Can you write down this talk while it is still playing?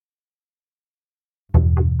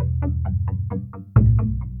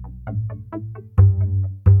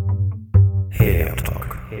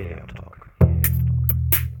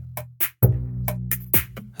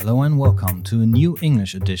Hello and welcome to a new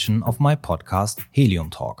English edition of my podcast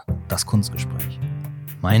heliumTALK, das Kunstgespräch.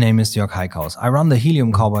 My name is Jörg Heikhaus. I run the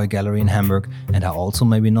Helium Cowboy Gallery in Hamburg, and I also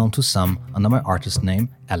may be known to some under my artist name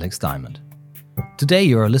Alex Diamond. Today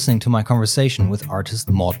you are listening to my conversation with artist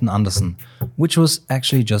Morton Andersen, which was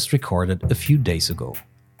actually just recorded a few days ago.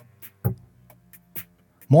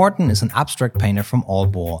 Morton is an abstract painter from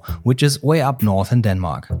Aalborg, which is way up north in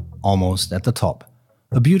Denmark, almost at the top.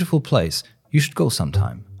 A beautiful place, you should go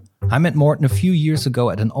sometime. I met Morton a few years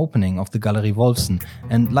ago at an opening of the Gallery Wolfsen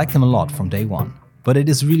and liked him a lot from day one. But it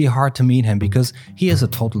is really hard to meet him because he is a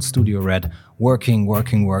total studio rat, working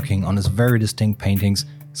on his very distinct paintings,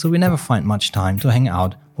 so we never find much time to hang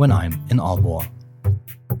out when I'm in Aalborg.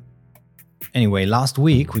 Anyway, last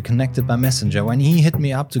week we connected by Messenger when he hit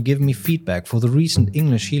me up to give me feedback for the recent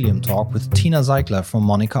English heliumTALK with Tina Ziegler from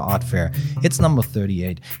Moniker Art Fair. It's number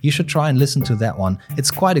 38. You should try and listen to that one.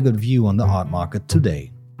 It's quite a good view on the art market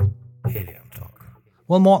today. heliumTALK.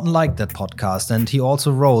 Well, Morton liked that podcast, and he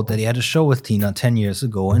also wrote that he had a show with Tina 10 years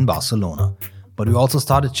ago in Barcelona. But we also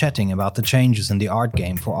started chatting about the changes in the art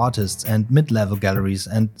game for artists and mid-level galleries,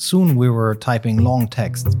 and soon we were typing long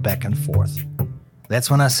texts back and forth. That's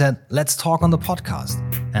when I said, let's talk on the podcast.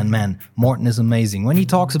 And man, Morton is amazing. When he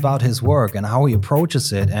talks about his work and how he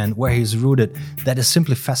approaches it and where he's rooted, that is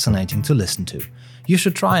simply fascinating to listen to. You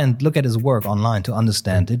should try and look at his work online to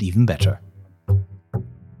understand it even better.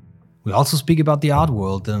 We also speak about the art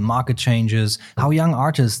world, the market changes, how young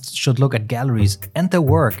artists should look at galleries and their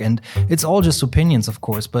work. And it's all just opinions, of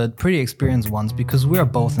course, but pretty experienced ones because we are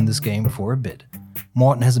both in this game for a bit.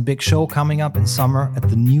 Morton has a big show coming up in summer at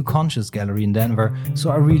the New Conscious Gallery in Denver, so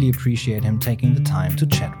I really appreciate him taking the time to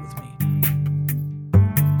chat with me.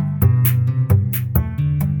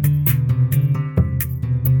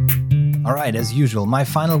 Alright, as usual, my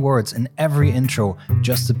final words in every intro,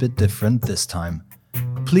 just a bit different this time.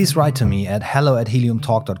 Please write to me at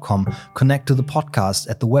hello@heliumtalk.com, connect to the podcast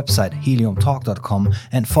at the website heliumtalk.com,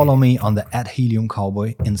 and follow me on the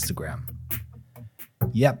 @heliumcowboy Instagram.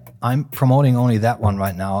 Yep, I'm promoting only that one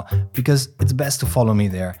right now because it's best to follow me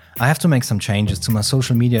there. I have to make some changes to my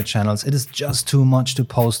social media channels. It is just too much to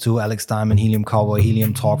post to Alex Diamond, Helium Cowboy,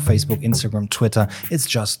 heliumTALK, Facebook, Instagram, Twitter. It's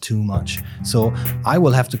just too much. So I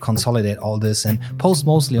will have to consolidate all this and post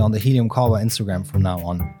mostly on the Helium Cowboy Instagram from now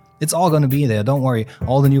on. It's all going to be there, don't worry.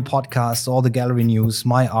 All the new podcasts, all the gallery news,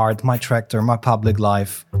 my art, my tractor, my public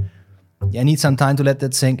life. I need some time to let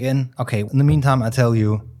that sink in. Okay, in the meantime, I tell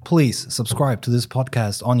you, please subscribe to this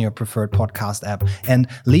podcast on your preferred podcast app and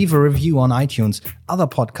leave a review on iTunes. Other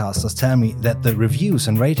podcasters tell me that the reviews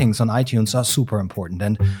and ratings on iTunes are super important,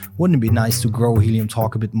 and wouldn't it be nice to grow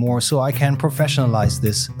heliumTALK a bit more so I can professionalize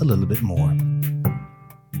this a little bit more?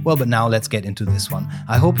 Well, but now let's get into this one.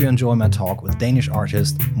 I hope you enjoy my talk with Danish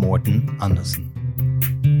artist Morten Andersen.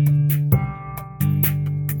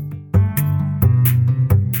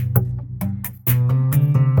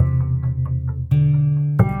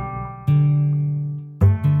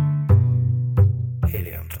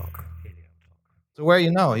 So where are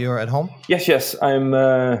you now? You're at home? Yes. I'm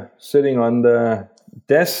sitting on the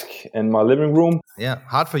desk in my living room. Yeah,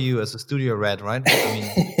 hard for you as a studio rat, right? I mean,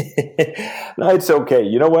 no, it's okay.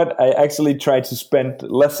 You know what? I actually try to spend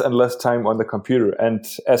less and less time on the computer. And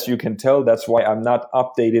as you can tell, that's why I'm not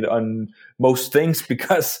updated on most things,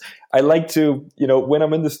 because I like to, when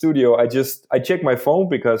I'm in the studio, I check my phone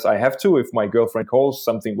because I have to if my girlfriend calls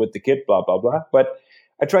something with the kid, blah, blah, blah. But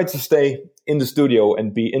I try to stay in the studio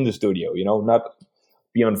and be in the studio, not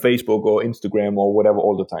be on Facebook or Instagram or whatever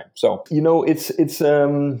all the time. So, it's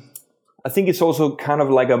I think it's also kind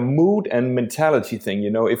of like a mood and mentality thing.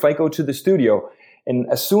 If I go to the studio and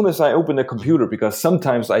as soon as I open the computer, because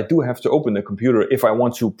sometimes I do have to open the computer if I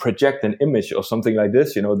want to project an image or something like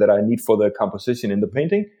this, that I need for the composition in the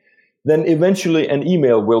painting, then eventually an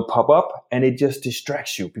email will pop up and it just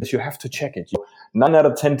distracts you because you have to check it. 9 out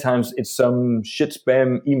of 10 times it's some shit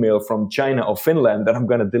spam email from China or Finland that I'm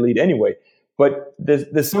going to delete anyway. But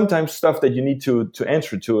there's sometimes stuff that you need to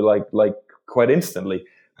answer to like quite instantly.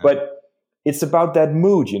 But it's about that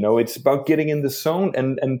mood, it's about getting in the zone.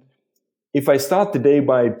 And if I start the day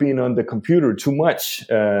by being on the computer too much,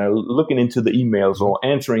 looking into the emails or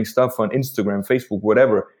answering stuff on Instagram, Facebook,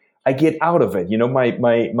 whatever, I get out of it.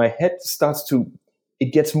 My head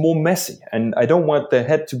it gets more messy, and I don't want my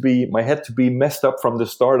head to be messed up from the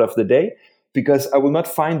start of the day, because I will not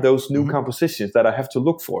find those new compositions that I have to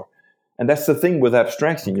look for. And that's the thing with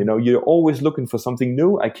abstraction, you're always looking for something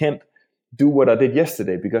new. I can't do what I did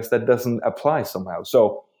yesterday because that doesn't apply somehow.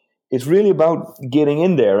 So it's really about getting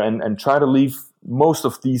in there and try to leave most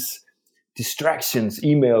of these distractions,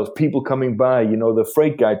 emails, people coming by, the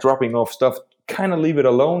freight guy dropping off stuff kind of leave it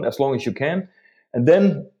alone as long as you can. And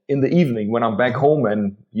then in the evening, when I'm back home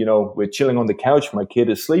and, we're chilling on the couch, my kid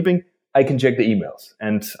is sleeping, I can check the emails.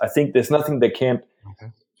 And I think there's nothing that can't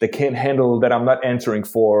handle that I'm not answering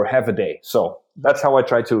for half a day. So that's how I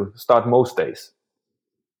try to start most days.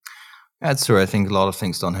 That's true. I think a lot of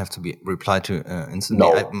things don't have to be replied to instantly.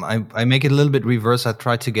 No. I make it a little bit reverse. I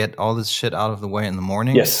try to get all this shit out of the way in the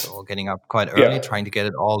morning. Yes. So getting up quite early, trying to get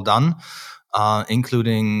it all done,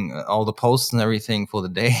 including all the posts and everything for the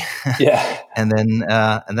day. Yeah. and then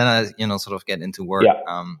I, sort of get into work.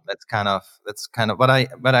 Yeah. That's kind of, but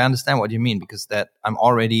I understand what you mean, because that I'm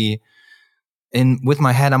already with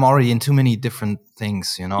my head, I'm already in too many different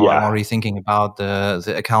things, I'm already thinking about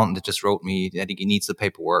the accountant that just wrote me that he needs the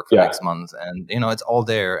paperwork for next month, and it's all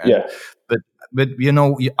there. And, but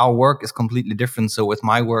our work is completely different. So with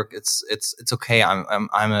my work, it's okay. I'm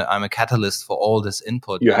a catalyst for all this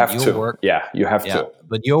input. You have to. You have to.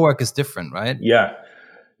 But your work is different, right? Yeah,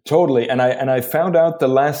 totally. And I found out the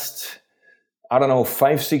last,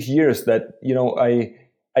 5-6 years that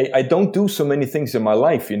I don't do so many things in my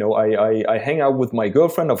life. I hang out with my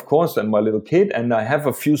girlfriend, of course, and my little kid, and I have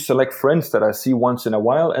a few select friends that I see once in a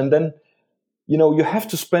while. And then, you have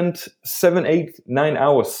to spend 7, 8, 9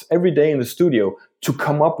 hours every day in the studio to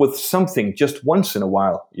come up with something just once in a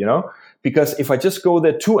while, because if I just go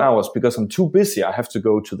there 2 hours because I'm too busy, I have to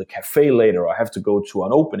go to the cafe later, or I have to go to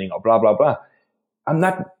an opening, or blah, blah, blah. I'm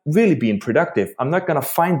not really being productive. I'm not going to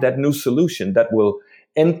find that new solution that will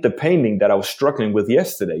end the painting that I was struggling with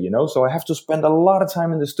yesterday, So I have to spend a lot of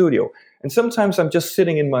time in the studio. And sometimes I'm just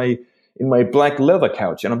sitting in my black leather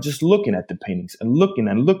couch and I'm just looking at the paintings and looking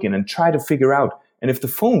and try to figure out. And if the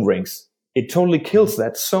phone rings, it totally kills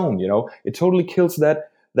that zone, It totally kills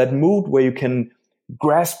that mood where you can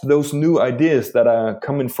grasp those new ideas that are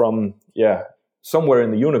coming from, somewhere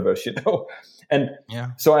in the universe, And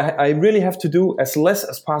so I really have to do as less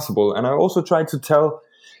as possible. And I also try to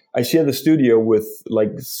I share the studio with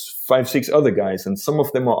like 5-6 other guys, and some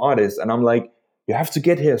of them are artists. And I'm like, you have to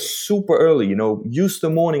get here super early, use the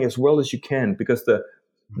morning as well as you can, because the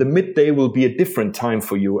midday will be a different time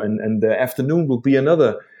for you. And the afternoon will be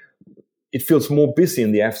another. It feels more busy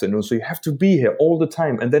in the afternoon. So you have to be here all the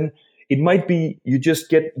time. And then it might be you just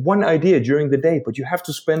get one idea during the day, but you have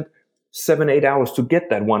to spend 7-8 hours to get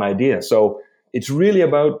that one idea. So it's really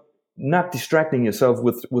about not distracting yourself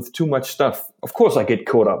with too much stuff. Of course, I get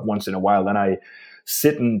caught up once in a while and I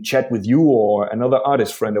sit and chat with you or another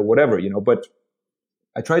artist friend or whatever, but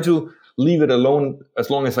I try to leave it alone as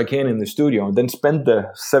long as I can in the studio, and then spend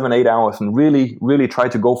the 7-8 hours and really, really try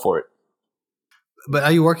to go for it. But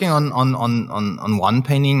are you working on one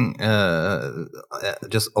painting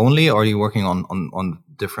just only, or are you working on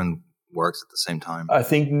different works at the same time? I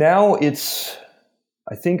think now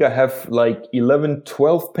I think I have like 11,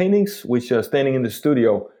 12 paintings which are standing in the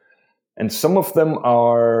studio. And some of them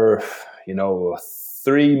are,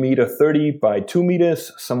 3 meter 30 by 2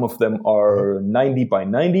 meters. Some of them are 90 by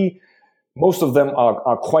 90. Most of them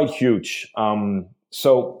are quite huge.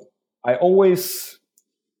 So I always,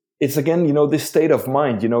 it's again, this state of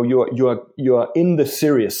mind, you are in the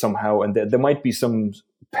series somehow, and there might be some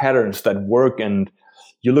patterns that work, and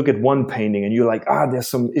you look at one painting and you're like, there's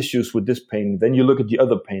some issues with this painting. Then you look at the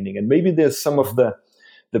other painting and maybe there's some of the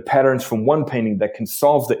patterns from one painting that can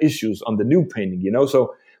solve the issues on the new painting,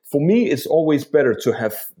 So for me, it's always better to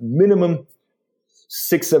have minimum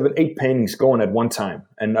 6, 7, 8 paintings going at one time.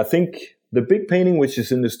 And I think the big painting, which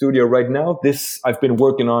is in the studio right now, this I've been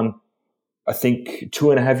working on, I think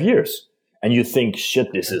 2.5 years. And you think,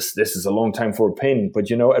 shit, this is a long time for a painting.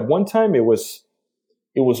 But at one time it was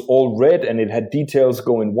all red and it had details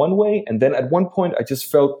going one way. And then at one point I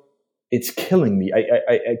just felt it's killing me.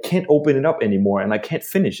 I can't open it up anymore and I can't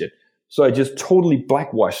finish it. So I just totally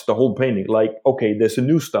blackwashed the whole painting. Like, okay, there's a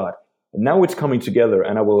new start. And now it's coming together,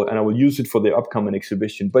 and I will use it for the upcoming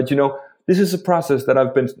exhibition. But this is a process that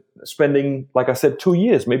I've been spending, like I said, 2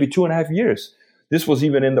 years, maybe 2.5 years. This was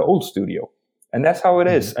even in the old studio. And that's how it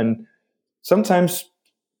is. And sometimes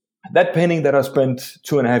that painting that I spent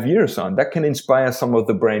 2.5 years on, that can inspire some of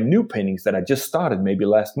the brand new paintings that I just started maybe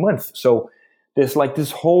last month. So there's like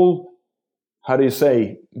this whole, how do you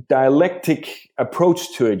say, dialectic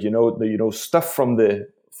approach to it, stuff from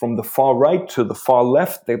the far right to the far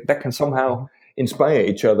left that can somehow inspire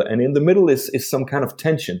each other. And in the middle is some kind of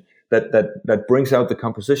tension that brings out the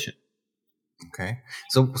composition. Okay.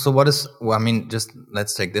 So what is, just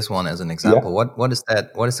let's take this one as an example. Yeah. What is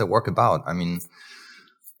that work about?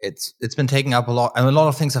 It's been taking up a lot, and a lot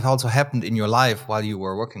of things have also happened in your life while you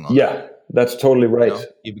were working on it. Yeah, that's totally right.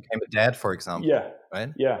 You became a dad, for example. Yeah.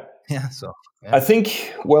 Right? Yeah. Yeah. So I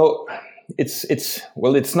think, well,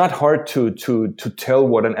 it's not hard to tell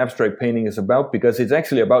what an abstract painting is about, because it's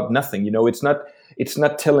actually about nothing. It's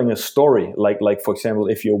not telling a story like for example,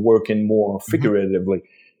 if you're working more figuratively,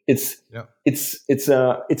 it's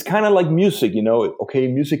kind of like music. Okay,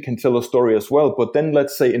 music can tell a story as well, but then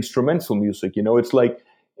let's say instrumental music. It's like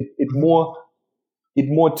it more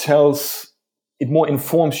informs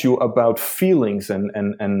you about feelings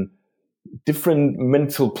and different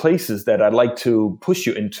mental places that I'd like to push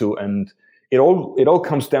you into, and it all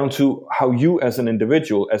comes down to how you as an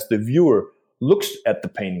individual, as the viewer, looks at the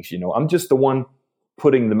paintings. I'm just the one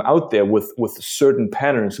putting them out there with certain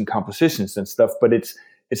patterns and compositions and stuff, but it's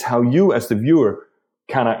how you as the viewer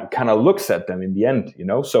kind of looks at them in the end.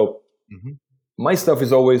 So my stuff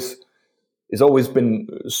is always been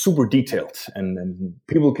super detailed, and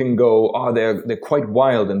people can go, oh, they're quite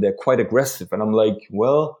wild and they're quite aggressive, and I'm like,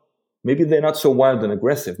 well, maybe they're not so wild and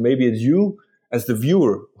aggressive. Maybe it's you as the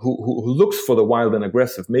viewer who looks for the wild and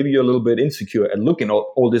aggressive. Maybe you're a little bit insecure at looking at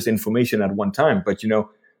all this information at one time. But,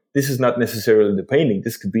 this is not necessarily the painting.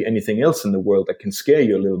 This could be anything else in the world that can scare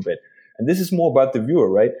you a little bit. And this is more about the viewer,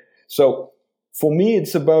 right? So for me,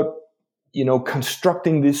 it's about,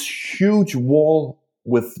 constructing this huge wall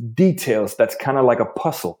with details that's kind of like a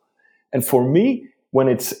puzzle. And for me, when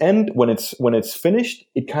it's finished,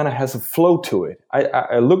 it kind of has a flow to it.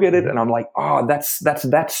 I look at it and I'm like, oh, that's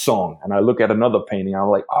that song. And I look at another painting, and I'm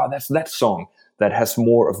like, oh, that's that song that has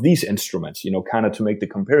more of these instruments, kind of to make the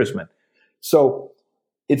comparison. So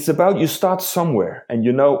it's about, you start somewhere and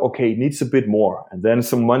okay, it needs a bit more. And then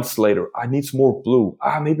some months later, it needs more blue.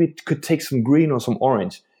 Maybe it could take some green or some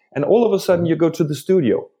orange. And all of a sudden you go to the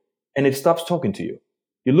studio and it stops talking to you.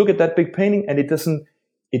 You look at that big painting and it doesn't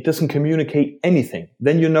communicate anything.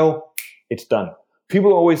 Then it's done.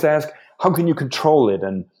 People always ask, how can you control it?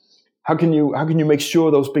 And how can you make sure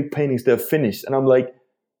those big paintings, they're finished? And I'm like,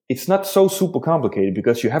 it's not so super complicated,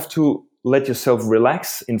 because you have to let yourself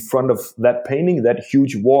relax in front of that painting, that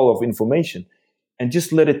huge wall of information, and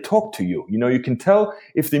just let it talk to you. You can tell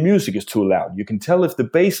if the music is too loud. You can tell if the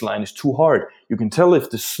bass line is too hard. You can tell if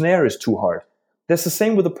the snare is too hard. That's the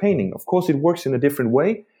same with a painting. Of course, it works in a different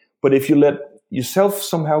way, but if you let yourself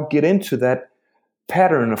somehow get into that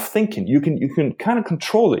pattern of thinking, you can kind of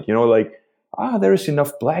control it. There is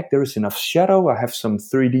enough black, there is enough shadow, I have some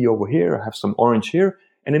 3D over here, I have some orange here,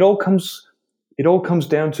 and it all comes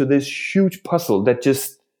down to this huge puzzle that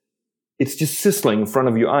it's just sizzling in front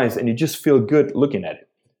of your eyes, and you just feel good looking at it.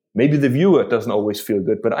 Maybe the viewer doesn't always feel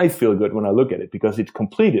good, but I feel good when I look at it, because it's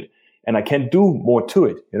completed and I can't do more to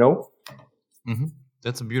it.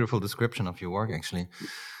 That's a beautiful description of your work, actually.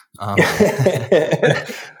 But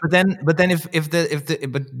then, but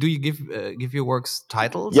do you give your works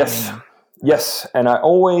titles? Yes, yes. And I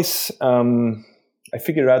always, I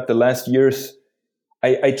figured out the last years,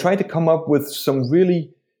 I try to come up with some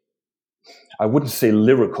really, I wouldn't say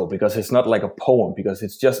lyrical, because it's not like a poem, because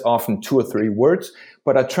it's just often 2 or 3 words.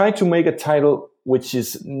 But I try to make a title which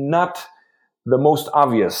is not the most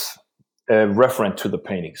obvious referent to the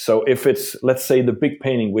painting. So if it's, let's say, the big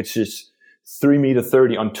painting, which is 3.30 meters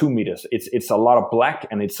on 2 meters, it's a lot of black,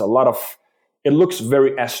 and it looks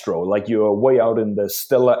very astro, like you're way out in the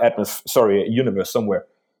stellar universe somewhere.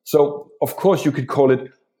 So of course you could call it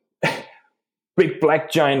Big Black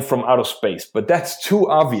Giant from Outer Space, but that's too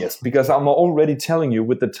obvious, because I'm already telling you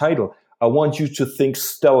with the title, I want you to think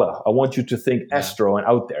stellar, I want you to think astro and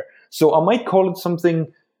out there. So I might call it something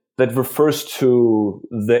that refers to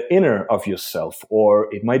the inner of yourself, or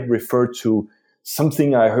it might refer to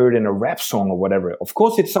something I heard in a rap song or whatever. Of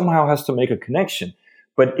course, it somehow has to make a connection,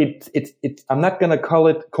 but I'm not going to call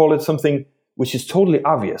it something which is totally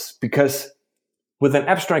obvious, because with an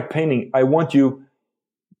abstract painting, I want you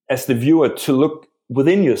as the viewer to look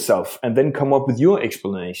within yourself and then come up with your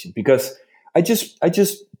explanation, because I just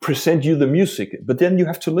present you the music, but then you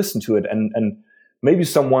have to listen to it, and maybe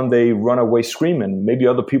someone, they run away screaming, maybe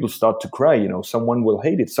other people start to cry, someone will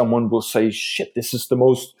hate it, someone will say, shit, this is the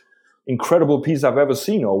most incredible piece I've ever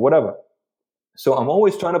seen, or whatever. So I'm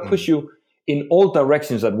always trying to push you in all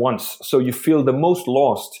directions at once, so you feel the most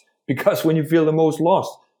lost, because when you feel the most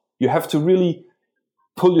lost, you have to really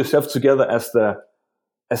pull yourself together as the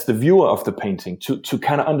viewer of the painting to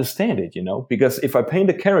kind of understand it, because if I paint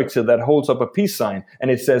a character that holds up a peace sign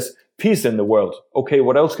and it says peace in the world, okay,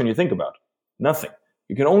 what else can you think about? Nothing.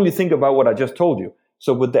 You can only think about what I just told you.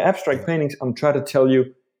 So with the abstract paintings, I'm trying to tell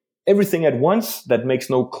you everything at once that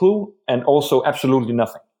makes no clue, and also absolutely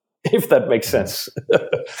nothing, if that makes sense.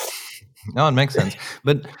 No, it makes sense.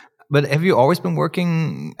 But have you always been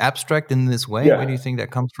working abstract in this way? Yeah. Where do you think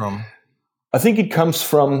that comes from? I think it comes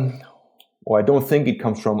from, or I don't think it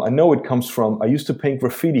comes from, I know it comes from, I used to paint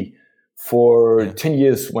graffiti for 10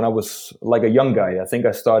 years when I was like a young guy. I think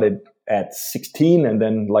I started at 16 and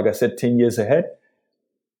then, like I said, 10 years ahead.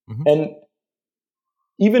 Mm-hmm. And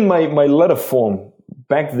even my letter form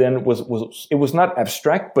back then was not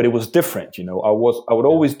abstract, but it was different. I would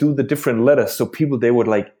always do the different letters. So people, they would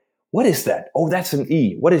like, what is that? Oh, that's an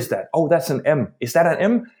E. What is that? Oh, that's an M. Is that an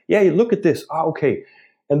M? Yeah, you look at this. Ah, okay.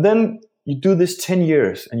 And then you do this 10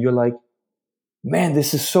 years and you're like, man,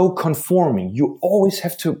 this is so conforming. You always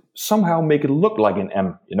have to somehow make it look like an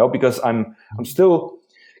M, because I'm still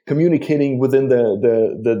communicating within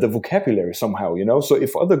the vocabulary somehow, So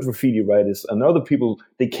if other graffiti writers and other people,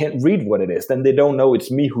 they can't read what it is, then they don't know it's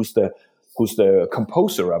me who's the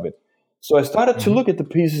composer of it. So I started to look at the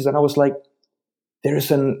pieces and I was like, there is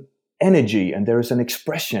an energy and there is an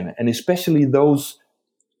expression, and especially those,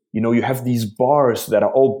 you have these bars that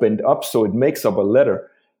are all bent up, so it makes up a letter.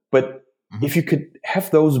 But if you could have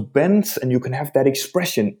those bends and you can have that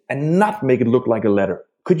expression and not make it look like a letter,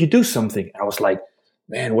 could you do something? And I was like,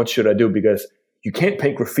 man, what should I do? Because you can't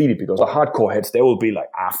paint graffiti, because the hardcore heads, they will be like,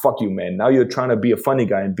 fuck you, man. Now you're trying to be a funny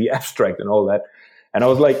guy and be abstract and all that. And I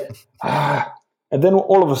was like, And then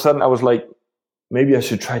all of a sudden I was like, maybe I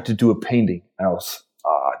should try to do a painting. And I was,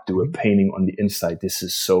 do a painting on the inside. This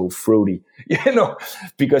is so fruity,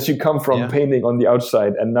 because you come from painting on the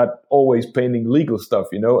outside and not always painting legal stuff,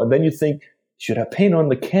 and then you think, should I paint on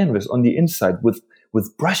the canvas on the inside with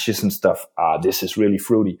brushes and stuff? This is really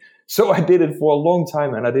fruity. So I did it for a long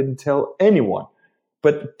time and I didn't tell anyone,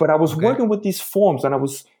 but I was working with these forms and I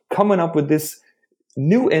was coming up with this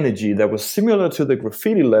new energy that was similar to the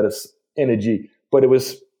graffiti letters energy, but it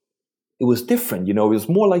was different, it was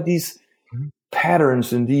more like these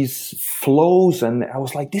patterns and these flows, and I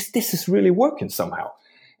was like, this is really working somehow.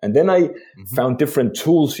 And then I found different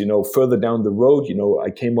tools, further down the road.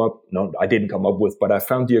 I didn't come up with, but I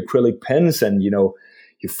found the acrylic pens, and you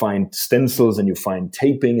find stencils, and you find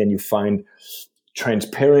taping, and you find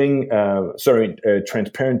transparent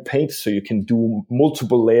paint, so you can do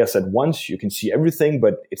multiple layers at once. You can see everything,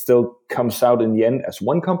 but it still comes out in the end as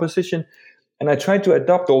one composition. And I tried to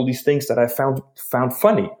adopt all these things that I found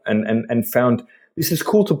funny and found this is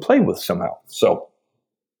cool to play with somehow. So,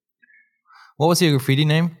 what was your graffiti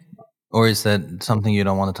name? Or is that something you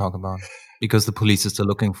don't want to talk about because the police is still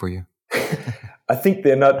looking for you? I think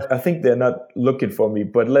they're not looking for me,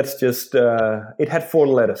 but let's just it had 4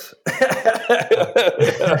 letters.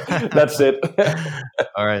 That's it.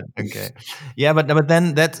 All right. Okay. Yeah, but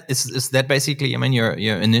then is that basically, I mean, your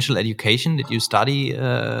initial education? Did you study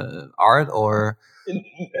art, or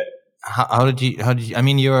how did you? I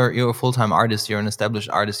mean, you're a full-time artist. You're an established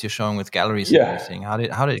artist. You're showing with galleries and everything. How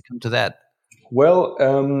did it come to that? Well,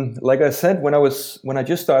 like I said, when I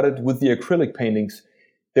just started with the acrylic paintings,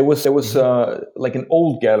 there was like an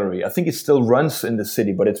old gallery. I think it still runs in the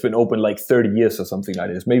city, but it's been open like 30 years or something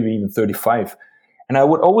like this, maybe even 35. And I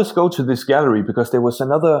would always go to this gallery because there was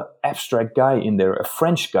another abstract guy in there, a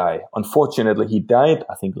French guy. Unfortunately, he died,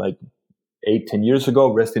 I think like 8-10 years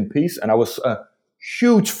ago, rest in peace. And I was a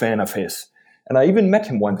huge fan of his. And I even met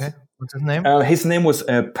him once. Okay. What's his name? His name was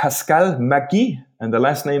Pascal Magis, and the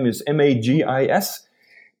last name is Magis.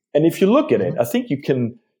 And if you look at it, I think you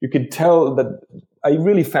can tell that I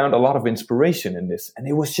really found a lot of inspiration in this. And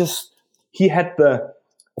it was just,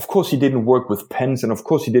 of course he didn't work with pens, and of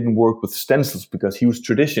course he didn't work with stencils because he was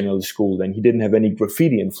traditionally schooled and he didn't have any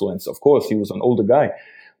graffiti influence. Of course, he was an older guy.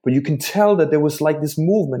 But you can tell that there was like this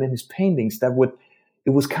movement in his paintings it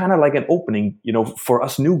was kind of like an opening, for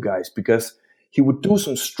us new guys, because he would do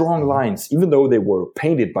some strong lines, even though they were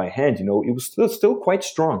painted by hand, it was still quite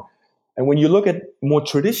strong. And when you look at more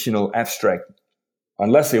traditional abstract,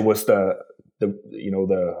 unless it was the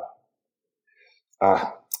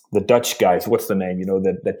Dutch guys, what's the name,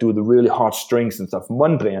 that do the really hard strings and stuff,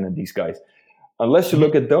 Mondrian and these guys. Unless you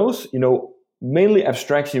look at those, mainly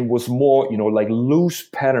abstraction was more, like loose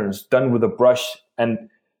patterns done with a brush. And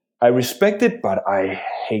I respect it, but I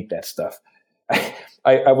hate that stuff.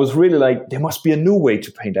 I was really like, there must be a new way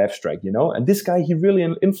to paint abstract, And this guy, he really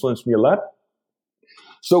influenced me a lot.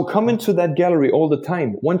 So coming to that gallery all the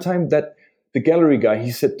time. One time that the gallery guy, he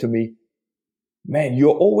said to me, man,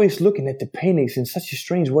 you're always looking at the paintings in such a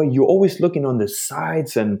strange way. You're always looking on the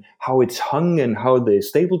sides and how it's hung and how they're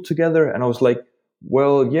stapled together. And I was like,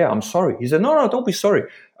 well, yeah, I'm sorry. He said, no, don't be sorry.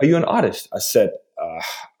 Are you an artist? I said,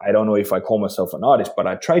 I don't know if I call myself an artist, but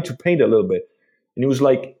I tried to paint a little bit. And he was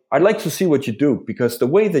like, I'd like to see what you do, because the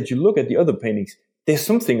way that you look at the other paintings, there's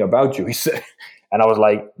something about you, he said. And I was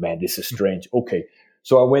like, man, this is strange. Okay.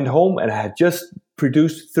 So I went home and I had just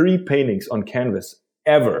produced 3 paintings on canvas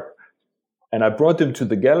ever. And I brought them to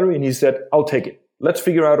the gallery and he said, I'll take it. let's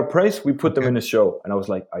figure out a price. We put them in a show. And I was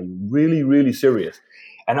like, are you really, really serious?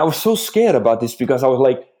 And I was so scared about this because I was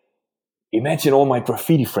like, imagine all my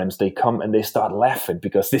graffiti friends, they come and they start laughing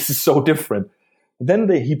because this is so different. Then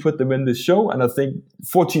he put them in the show, and I think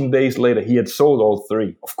 14 days later, he had sold all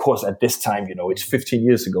 3. Of course, at this time, it's 15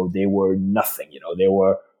 years ago, they were nothing. They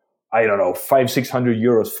were, I don't know, 500-600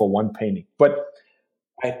 euros for one painting. But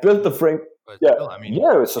I built the frame. But Yeah, still, I mean,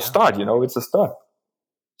 it's a start, it's a start.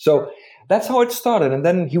 So that's how it started. And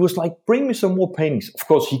then he was like, bring me some more paintings. Of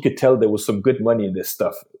course, he could tell there was some good money in this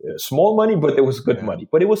stuff. Small money, but there was good money.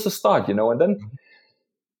 But it was a start, And then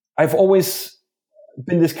I've always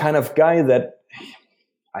been this kind of guy that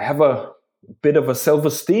I have a bit of a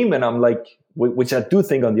self-esteem. And I'm like, which I do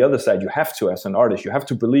think on the other side, you have to, as an artist, you have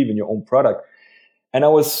to believe in your own product. And I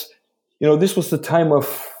was, this was the time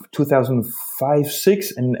of 2005,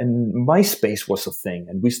 6, and MySpace was a thing.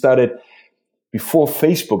 And we started... Before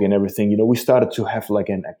Facebook and everything, we started to have like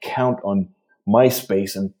an account on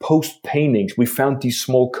MySpace and post paintings. We found these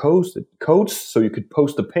small codes so you could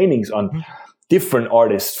post the paintings on different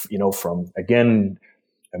artists, from, again,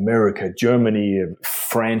 America, Germany,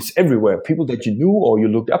 France, everywhere. People that you knew or you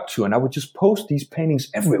looked up to. And I would just post these paintings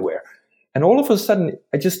everywhere. And all of a sudden,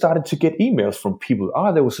 I just started to get emails from people.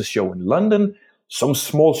 There was a show in London. Some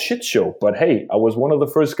small shit show, but hey, I was one of the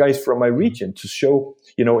first guys from my region to show,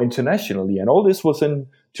 internationally. And all this was in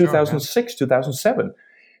 2006, 2007.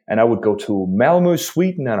 And I would go to Malmö,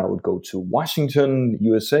 Sweden, and I would go to Washington,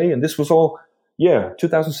 USA. And this was all,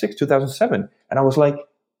 2006, 2007. And I was like,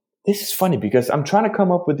 this is funny because I'm trying to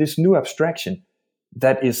come up with this new abstraction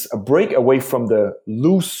that is a break away from the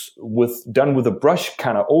loose done with a brush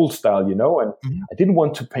kind of old style, and I didn't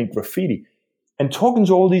want to paint graffiti. And talking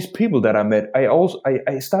to all these people that I met, I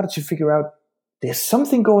started to figure out there's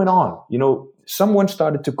something going on. Someone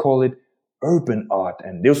started to call it urban art,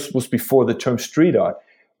 and this was before the term street art.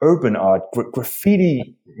 Urban art,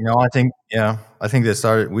 graffiti. I think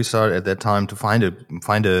we started at that time to find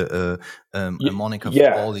a moniker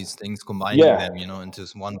for all these things, combining them, into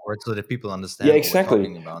one word so that people understand what we're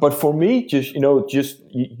talking about. But for me,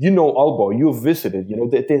 Aalborg, you've visited,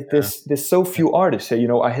 there's so few artists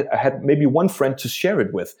here, I had maybe one friend to share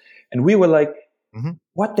it with, and we were like,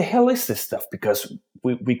 what the hell is this stuff? Because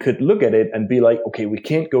we could look at it and be like, okay, we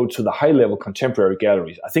can't go to the high-level contemporary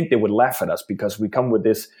galleries. I think they would laugh at us because we come with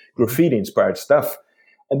this graffiti-inspired stuff.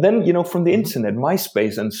 And then, from the internet,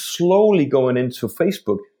 MySpace, and slowly going into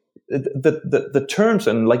Facebook, the terms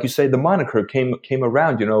and, like you say, the moniker came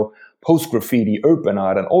around, post-graffiti, urban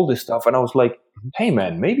art, and all this stuff. And I was like, hey,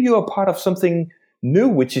 man, maybe you're a part of something new,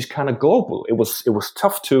 which is kind of global. It was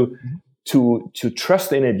tough to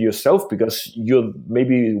trust in it yourself because you're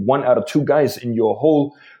maybe 1 out of 2 guys in your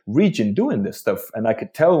whole region doing this stuff. And I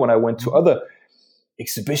could tell when I went to other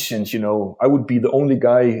exhibitions, I would be the only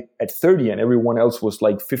guy at 30 and everyone else was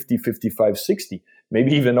like 50, 55, 60,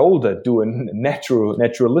 maybe even older, doing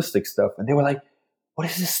naturalistic stuff. And they were like, what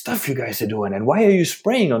is this stuff you guys are doing? And why are you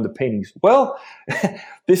spraying on the paintings? Well,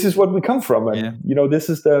 this is what we come from. And, this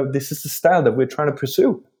is the style that we're trying to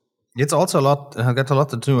pursue. It's also got a lot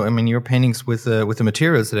to do. I mean, your paintings with the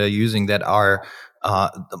materials that are using that are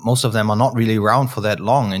most of them are not really around for that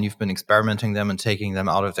long, and you've been experimenting them and taking them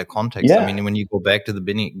out of their context. Yeah. I mean, when you go back to the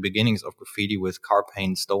beginnings of graffiti with car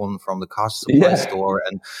paint stolen from the car supply store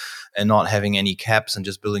and not having any caps and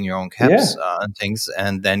just building your own caps and things,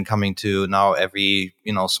 and then coming to now every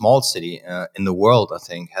small city in the world, I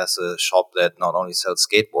think, has a shop that not only sells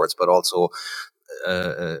skateboards but also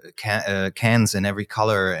cans in every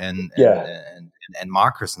color and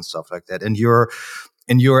markers and stuff like that. And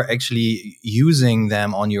you're actually using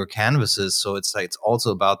them on your canvases, so it's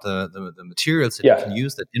also about the materials that you can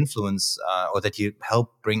use that influence or that you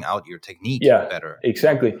help bring out your technique better.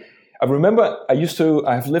 Exactly. I remember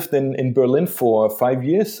I've lived in Berlin for 5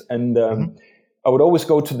 years, and I would always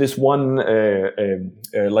go to this one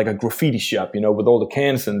like a graffiti shop, with all the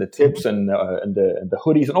cans and the tips and the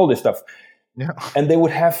hoodies and all this stuff. Yeah. And they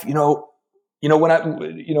would have, when I,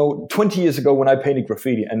 20 years ago when I painted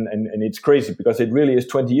graffiti, and it's crazy because it really is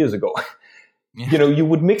 20 years ago, you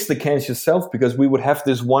would mix the cans yourself because we would have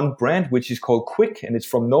this one brand, which is called Quick, and it's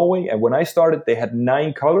from Norway. And when I started, they had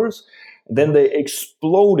 9 colors. Then they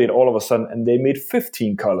exploded all of a sudden and they made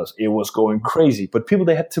 15 colors. It was going crazy, but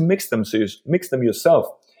they had to mix them. So you mix them yourself.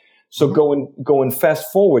 So going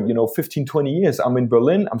fast forward, 15, 20 years, I'm in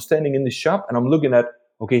Berlin, I'm standing in the shop and I'm looking at,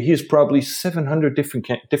 okay, here's probably 700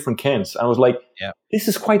 different cans. I was like, this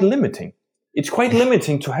is quite limiting. It's quite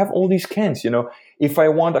limiting to have all these cans, If I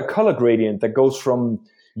want a color gradient that goes from,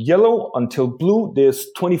 yellow until blue, there's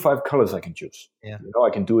 25 colors I can choose. Yeah. I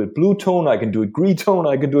can do it blue tone, I can do it green tone,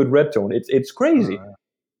 I can do it red tone. It's crazy.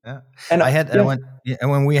 Yeah, and I had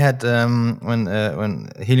when we had when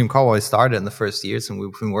Helium Cowboy started in the first years, and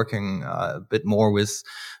we've been working a bit more with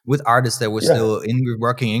artists that were still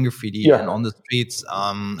working in graffiti and on the streets.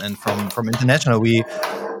 And from international, we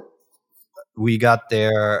got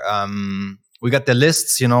their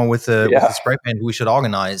lists, with the spray paint we should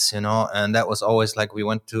organize, and that was always like we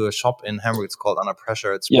went to a shop in Hamburg. It's called Under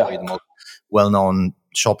Pressure. It's probably the most well-known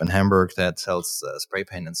shop in Hamburg that sells spray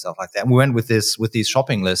paint and stuff like that. And we went with these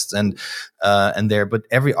shopping lists but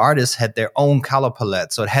every artist had their own color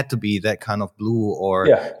palette, so it had to be that kind of blue or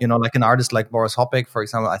like an artist like Boris Hoppek, for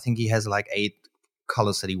example. I think he has like 8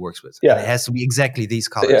 colors that he works with. And it has to be exactly these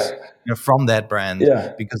colors from that brand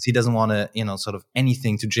because he doesn't want to sort of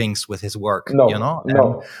anything to jinx with his work.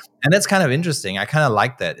 And that's kind of interesting. I kind of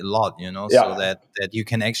like that a lot, so that you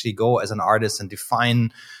can actually go as an artist and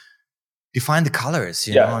define the colors,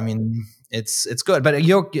 you know. I mean, it's good. But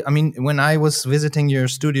when I was visiting your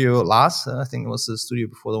studio last, I think it was the studio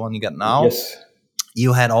before the one you got now. Yes.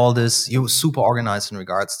 You had all this. You were super organized in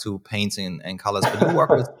regards to paints and colors, but you work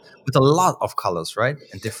with a lot of colors, right?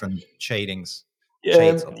 And different shades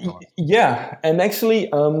of colors. Yeah, and actually,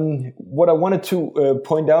 what I wanted to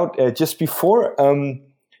point out just before,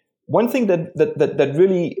 one thing that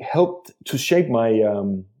really helped to shape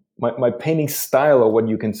my painting style, or what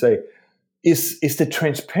you can say, is the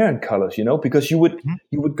transparent colors, because you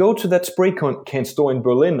would go to that spray can store in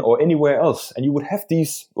Berlin or anywhere else, and you would have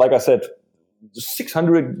these, like I said,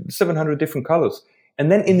 600, 700 different colors.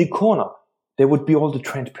 And then in the corner, there would be all the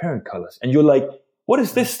transparent colors. And you're like, what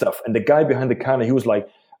is this stuff? And the guy behind the counter, he was like,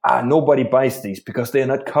 nobody buys these because they're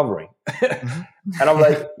not covering. And I'm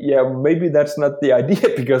like, yeah, maybe that's not the idea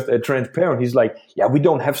because they're transparent. He's like, yeah, we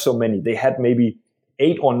don't have so many. They had maybe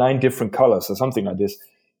 8 or 9 different colors or something like this.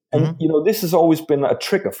 And, this has always been a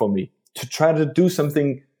trigger for me to try to do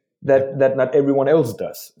something that not everyone else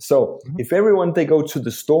does. So if everyone, they go to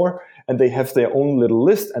the store and they have their own little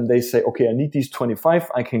list and they say, okay, I need these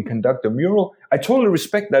 25, I can conduct a mural. I totally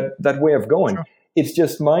respect that way of going. Sure. It's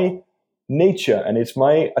just my nature and it's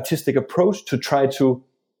my artistic approach to try to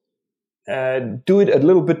do it a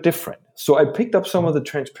little bit different. So I picked up some of the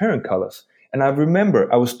transparent colors. And I remember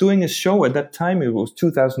I was doing a show at that time, it was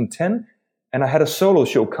 2010, and I had a solo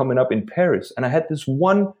show coming up in Paris. And I had this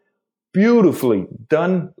one beautifully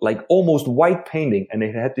done, like almost white painting, and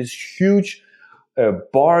it had this huge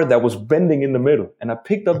bar that was bending in the middle. And I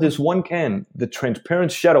picked up this one can, the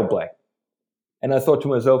transparent shadow black, and I thought to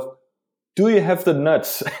myself, do you have the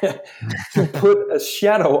nuts to put a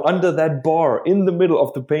shadow under that bar in the middle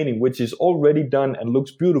of the painting, which is already done and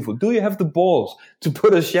looks beautiful? Do you have the balls to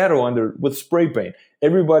put a shadow under with spray paint?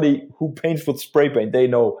 Everybody who paints with spray paint, they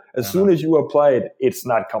know as soon as you apply it, it's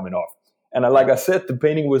not coming off. And like I said, the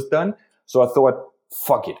painting was done. So I thought,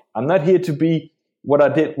 fuck it. I'm not here to be what I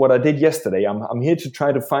did yesterday. I'm here to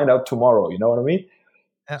try to find out tomorrow. You know what I mean?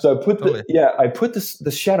 Yeah, so I put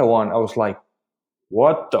the shadow on. I was like,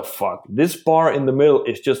 what the fuck? This bar in the middle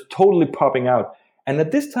is just totally popping out. And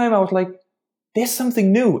at this time I was like, there's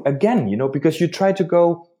something new again, because you try to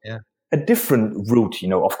go a different route.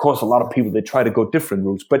 Of course, a lot of people, they try to go different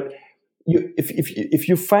routes, but if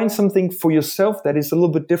you find something for yourself that is a little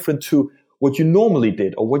bit different to what you normally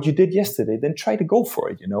did or what you did yesterday, then try to go for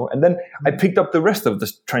it, And then I picked up the rest of the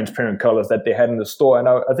transparent colors that they had in the store, and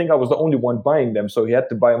I think I was the only one buying them, so he had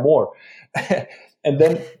to buy more. And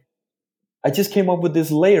then I just came up with this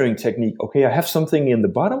layering technique. Okay, I have something in the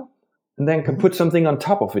bottom, and then can put something on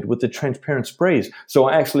top of it with the transparent sprays. So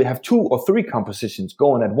I actually have 2 or 3 compositions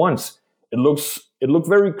going at once. It looked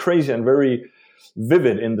very crazy and very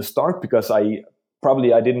vivid in the start because I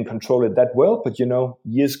didn't control it that well, but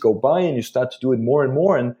years go by and you start to do it more and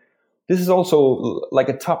more. And this is also like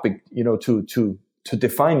a topic, to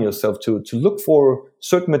define yourself, to look for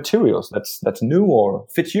certain materials that's new or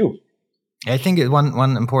fits you. I think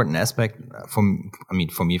one important aspect for me,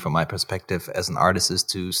 from my perspective as an artist, is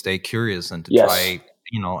to stay curious and to try,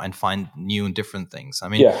 and find new and different things. I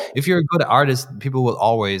mean, if you're a good artist, people will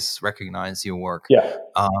always recognize your work.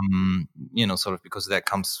 Sort of because that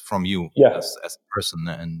comes from you as a person,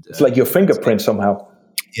 and it's like your fingerprint somehow.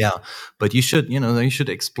 Yeah, but you should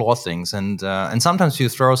explore things, and sometimes you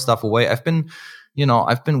throw stuff away. I've been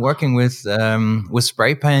working with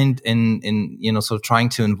spray paint in sort of trying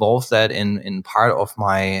to involve that in part of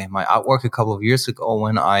my artwork a couple of years ago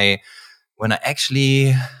when I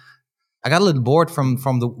actually I got a little bored from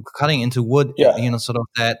the cutting into wood, Yeah. sort of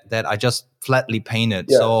that I just flatly painted.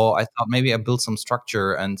 Yeah. So I thought maybe I built some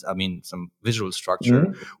structure some visual structure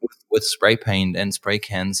Mm-hmm. with spray paint and spray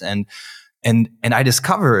cans, and I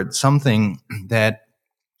discovered something that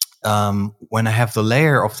when I have the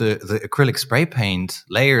layer of the acrylic spray paint,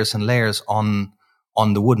 layers and layers on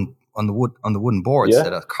the wooden boards Yeah.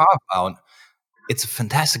 that are carved out. It's a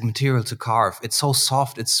fantastic material to carve. It's so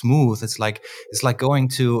soft, it's smooth. It's like going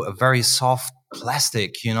to a very soft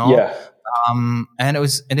plastic, Yeah. And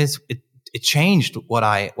it changed what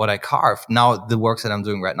I carved. Now the works that I'm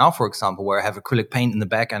doing right now, for example, where I have acrylic paint in the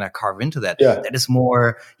back and I carve into that, Yeah. that is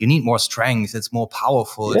more. You need more strength. It's more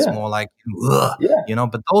powerful. Yeah. It's more like, Yeah.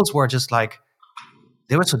 But those were just like,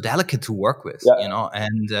 they were so delicate to work with,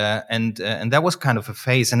 Yeah. and that was kind of a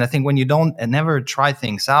phase. And I think when you don't never try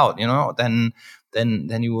things out,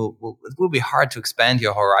 then you will it will be hard to expand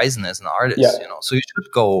your horizon as an artist. Yeah. So you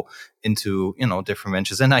should go into different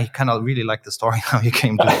ventures. And I kind of really like the story how you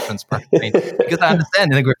came to the transparent paint, because I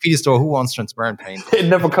understand in a graffiti store who wants transparent paint. It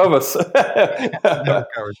never covers. Never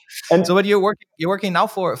covered. And so, but you're working now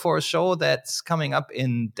for a show that's coming up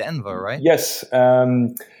in Denver, right? yes.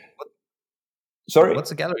 Sorry. What's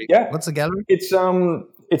the gallery? Yeah. What's the gallery?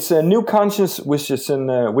 It's a New Conscience, which is in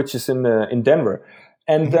Denver,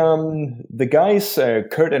 and the guys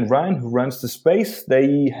Kurt and Ryan, who runs the space,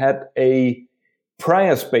 they had a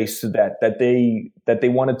prior space to that they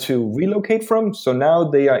wanted to relocate from. So now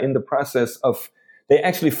they are in the process of. They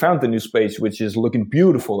actually found the new space, which is looking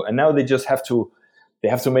beautiful, and now they just have to. They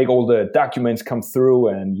have to make all the documents come through,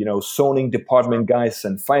 and zoning department guys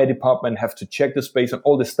and fire department have to check the space and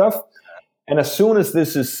all this stuff. And as soon as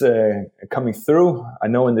this is coming through, I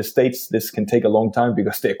know in the States this can take a long time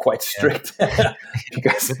because they're quite strict.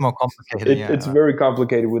 Because a bit more complicated. It's very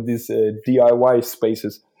complicated with these DIY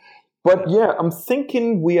spaces. But yeah, I'm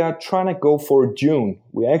thinking we are trying to go for June.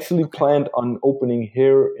 We actually planned on opening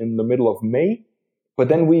here in the middle of May. But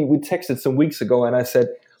then we texted some weeks ago and I said,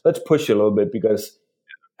 let's push it a little bit because...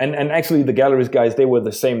 And actually, the galleries guys, they were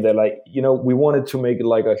the same. They're like, we wanted to make it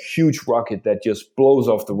like a huge rocket that just blows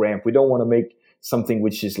off the ramp. We don't want to make something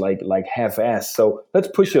which is like half-assed. So let's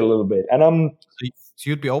push it a little bit. And so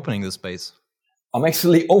you'd be opening the space. I'm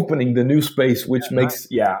actually opening the new space, which makes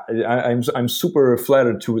I'm super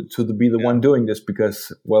flattered to be the one doing this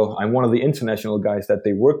because, well, I'm one of the international guys that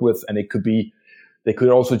they work with, and they could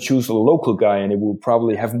also choose a local guy, and it will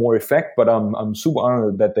probably have more effect. But I'm super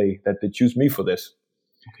honored that they choose me for this.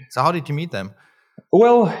 So how did you meet them?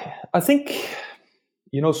 Well, I think,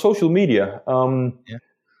 social media.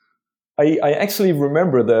 I actually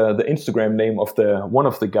remember the Instagram name of one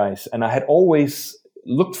of the guys, and I had always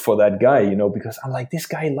looked for that guy, because I'm like, this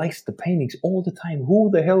guy likes the paintings all the time.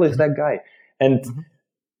 Who the hell is that guy? And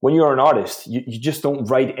when you're an artist, you just don't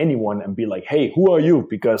write anyone and be like, hey, who are you?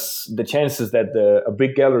 Because the chances that a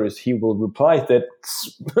big gallerist, he will reply,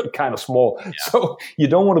 that's kind of small. Yeah. So you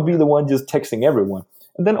don't want to be the one just texting everyone.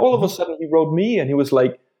 And then all of a sudden he wrote me and he was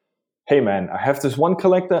like, hey man, I have this one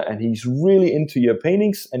collector and he's really into your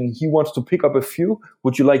paintings and he wants to pick up a few.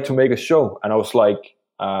 Would you like to make a show? And I was like,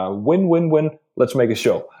 win. Let's make a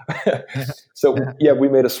show. So yeah, we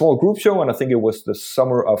made a small group show, and I think it was the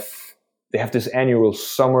summer they have this annual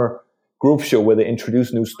summer group show where they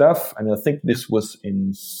introduce new stuff. And I think this was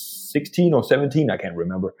in 16 or 17, I can't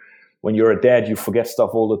remember. When you're a dad, you forget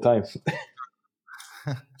stuff all the time.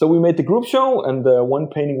 So we made the group show, and one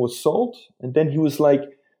painting was sold. And then he was like,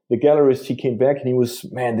 the gallerist, he came back and he was,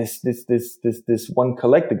 man, this one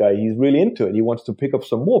collector guy, he's really into it. He wants to pick up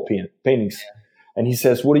some more paintings. Yeah. And he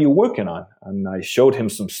says, what are you working on? And I showed him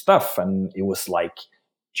some stuff, and it was like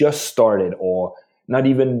just started or not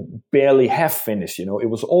even barely half finished. It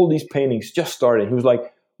was all these paintings just started. He was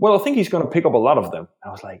like, well, I think he's going to pick up a lot of them. I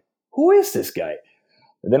was like, who is this guy?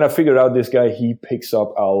 And then I figured out this guy, he picks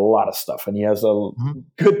up a lot of stuff, and he has a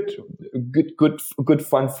good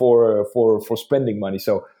fund for spending money.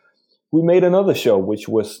 So we made another show, which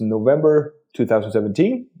was November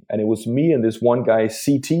 2017, and it was me and this one guy,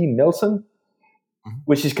 CT Nelson,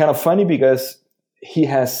 which is kind of funny because he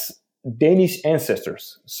has Danish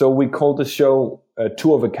ancestors. So we called the show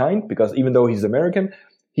Two of a Kind, because even though he's American,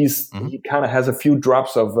 he kind of has a few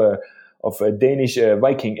drops of a Danish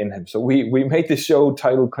Viking in him. So we made this show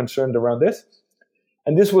titled concerned around this.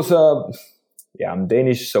 And this was I'm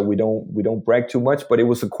Danish, so we don't brag too much, but it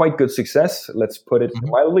was a quite good success. Let's put it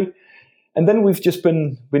mildly. And then we've just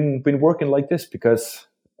been working like this because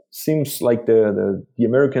it seems like the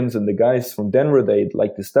Americans and the guys from Denver, they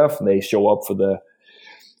like the stuff, and they show up for the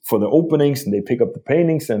openings and they pick up the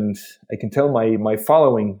paintings. And I can tell my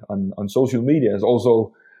following on social media is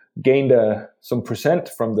also gained some percent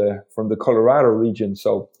from the Colorado region.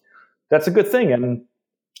 So that's a good thing. And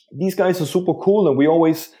these guys are super cool, and we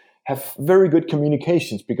always have very good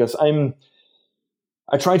communications because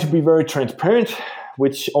I try to be very transparent,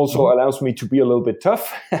 which also allows me to be a little bit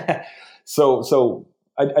tough. So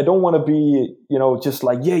I don't want to be, just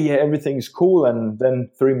like, yeah, everything's cool. And then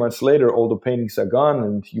 3 months later, all the paintings are gone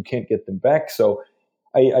and you can't get them back. So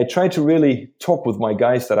I try to really talk with my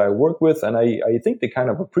guys that I work with, and I think they kind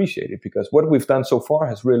of appreciate it because what we've done so far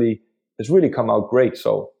has really come out great.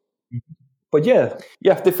 So, but yeah,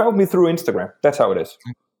 they found me through Instagram. That's how it is.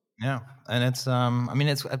 Yeah, and it's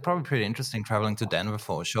it's probably pretty interesting traveling to Denver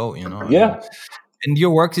for a show, Yeah. And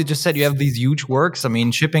your works, you just said you have these huge works. I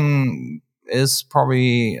mean, shipping is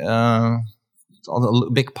probably a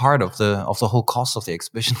big part of the whole cost of the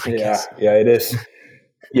exhibition, I guess. Yeah, it is.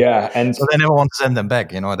 Yeah, and so they never want to send them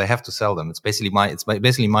back. They have to sell them. It's basically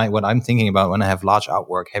my what I'm thinking about when I have large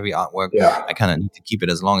artwork, heavy artwork. Yeah. I kind of need to keep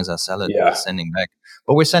it as long as I sell it. Yeah. Sending back,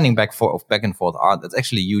 but we're sending back and forth art. That's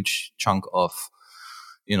actually a huge chunk of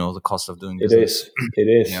the cost of doing business. It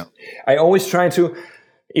is. Yeah. I always try to,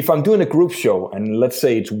 if I'm doing a group show and let's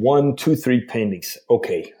say it's 1, 2, 3 paintings,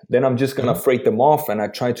 okay, then I'm just gonna freight them off, and I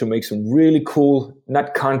try to make some really cool,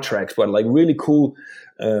 not contracts, but like really cool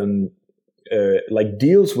like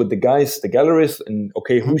deals with the guys, the galleries, and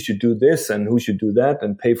okay, who should do this and who should do that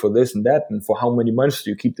and pay for this and that, and for how many months do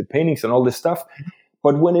you keep the paintings and all this stuff.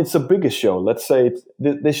 But when it's a bigger show, let's say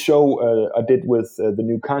this show I did with the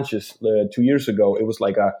New Conscious 2 years ago, it was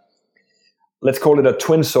like let's call it a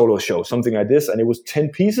twin solo show, something like this, and it was 10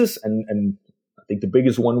 pieces, and I think the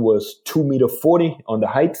biggest one was 2.40 meters on the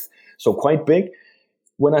height, so quite big.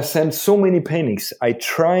 When I send so many paintings, I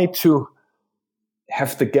try to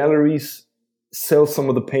have the galleries sell some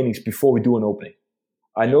of the paintings before we do an opening.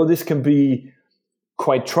 I know this can be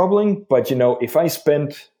quite troubling, but if I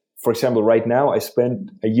spend, for example, right now, I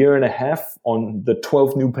spent 1.5 years on the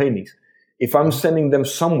 12 new paintings. If I'm sending them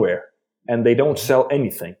somewhere and they don't sell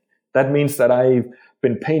anything, that means that I've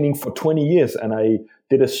been painting for 20 years and I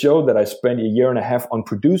did a show that I spent 1.5 years on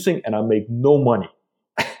producing and I make no money.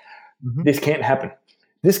 This can't happen.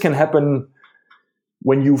 This can happen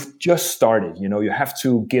when you've just started. You have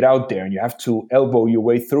to get out there and you have to elbow your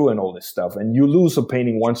way through and all this stuff. And you lose a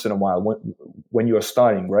painting once in a while when you're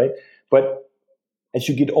starting, right? But as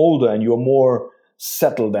you get older and you're more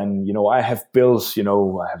settled and, I have bills, I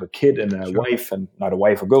have a kid and a wife, and not a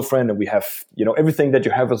wife, a girlfriend, and we have, everything that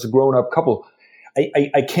you have as a grown-up couple.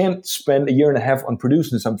 I can't spend 1.5 years on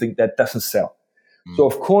producing something that doesn't sell. So,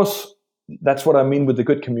 of course, that's what I mean with the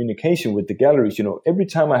good communication with the galleries. Every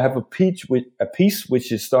time I have a piece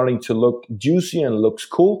which is starting to look juicy and looks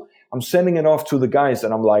cool, I'm sending it off to the guys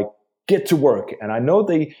and I'm like, get to work. And I know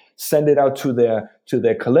they send it out to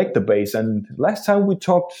their collector base. And last time we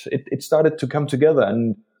talked, it started to come together.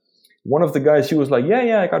 And one of the guys, he was like,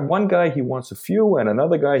 yeah, I got one guy, he wants a few, and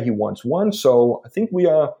another guy, he wants one. So I think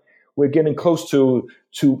we're getting close to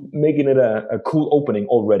making it a cool opening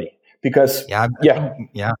already. Because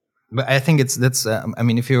But I think that's.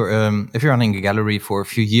 If you're running a gallery for a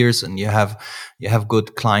few years and you have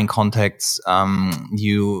good client contacts,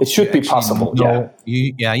 it should be possible.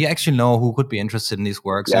 You actually know who could be interested in these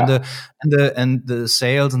works, and the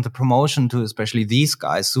sales and the promotion to especially these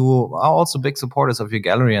guys who are also big supporters of your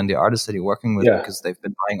gallery and the artists that you're working with because they've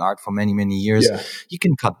been buying art for many years. Yeah. You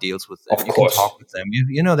can cut deals with them. You can talk with them.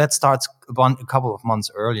 That starts a couple of months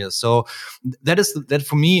earlier. So that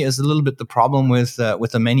for me is a little bit the problem with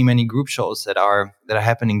the many group shows that are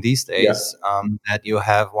happening these days. That you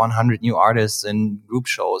have 100 new artists in group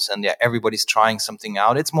shows and everybody's trying something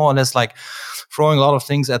out. It's more or less like throwing a lot of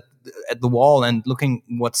things at the wall and looking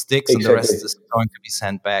what sticks, and the rest is going to be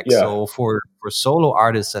sent back. So for solo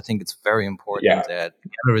artists, I think it's very important that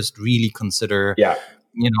galleries really consider.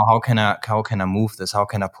 How can I move this? How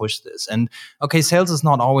can I push this? And okay, sales is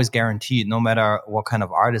not always guaranteed, no matter what kind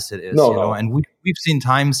of artist it is. No. And we've seen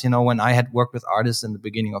times, when I had worked with artists in the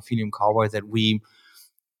beginning of Helium Cowboy that we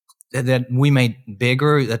made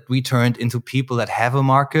bigger, that we turned into people that have a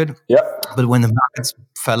market. But when the markets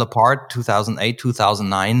fell apart, 2008,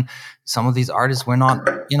 2009, some of these artists were not,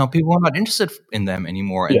 people were not interested in them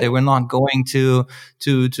anymore, and they were not going to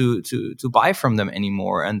buy from them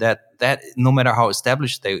anymore. And that no matter how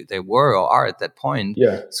established they were or are at that point,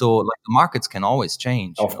 so like the markets can always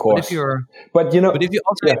change. Of course. But if you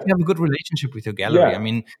have a good relationship with your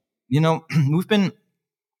gallery,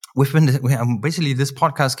 basically this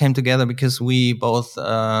podcast came together because we both.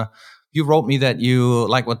 You wrote me that you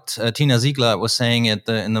like what Tina Ziegler was saying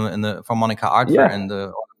from Moniker Art Fair in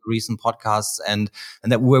the recent podcasts, and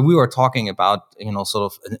that where we were talking about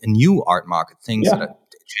sort of a new art market, things that are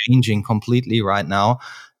changing completely right now.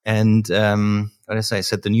 And what did I say? I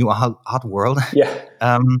said the new art world. Yeah.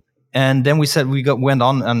 And then we said went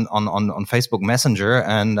on Facebook Messenger,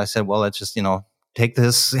 and I said, well, let's just take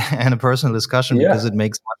this in a personal discussion because it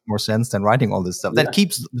makes much more sense than writing all this stuff. That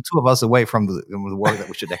keeps the two of us away from the work that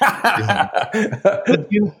we should actually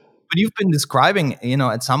be doing. But you've been describing,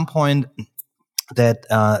 at some point that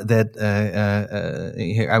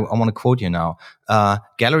here, I want to quote you now.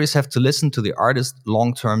 Galleries have to listen to the artist's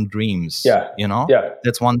long-term dreams. Yeah.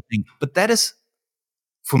 That's one thing. But that is,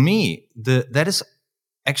 for me, that is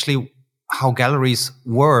actually how galleries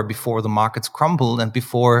were before the markets crumbled and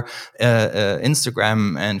before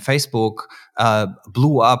Instagram and Facebook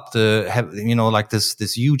blew up like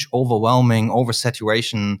this huge overwhelming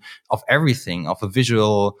oversaturation of everything, of a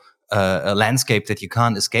visual landscape that you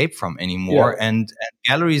can't escape from anymore. And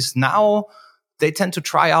galleries now, they tend to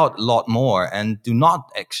try out a lot more and do not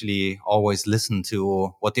actually always listen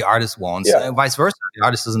to what the artist wants. Vice versa, the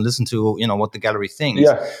artist doesn't listen to what the gallery thinks.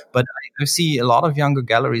 But I see a lot of younger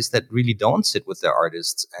galleries that really don't sit with their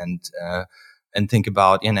artists and think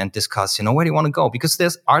about and discuss where do you want to go,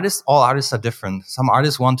 because all artists are different. Some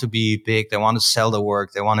artists want to be big, they want to sell their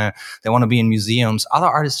work, they want to be in museums. Other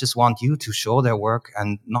artists just want you to show their work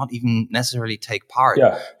and not even necessarily take part.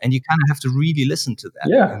 And you kind of have to really listen to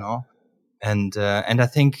that. And I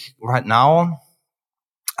think right now,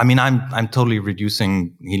 I mean, I'm totally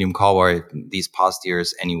reducing Helium Cowboy these past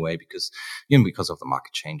years anyway, because of the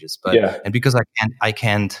market changes, but and because I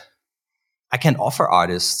can't offer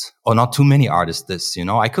artists, or not too many artists, this.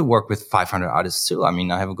 I could work with 500 artists too. I mean,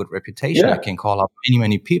 I have a good reputation. I can call up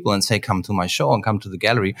many people and say, come to my show and come to the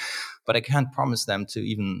gallery, but I can't promise them to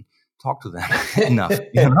even talk to them enough.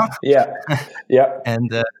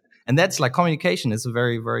 And that's like communication is a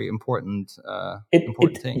very, very important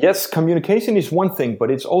thing. Yes, communication is one thing,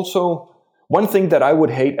 but it's also one thing that I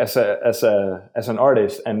would hate as an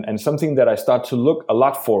artist, and something that I start to look a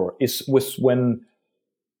lot for is when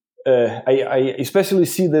I especially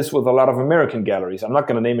see this with a lot of American galleries. I'm not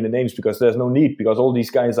going to name any names because there's no need, because all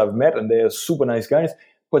these guys I've met and they're super nice guys.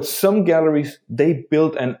 But some galleries, they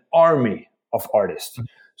build an army of artists.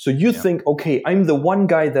 So you think, okay, I'm the one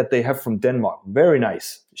guy that they have from Denmark. Very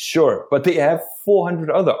nice. Sure. But they have 400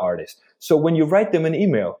 other artists. So when you write them an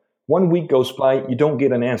email, 1 week goes by, you don't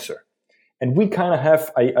get an answer. And we kind of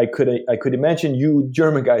have, I could imagine you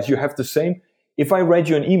German guys, you have the same. If I write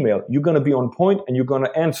you an email, you're going to be on point and you're going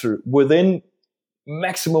to answer within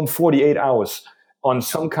maximum 48 hours on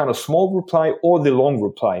some kind of small reply or the long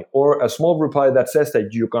reply, or a small reply that says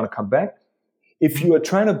that you're going to come back. If you are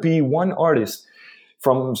trying to be one artist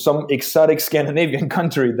from some exotic Scandinavian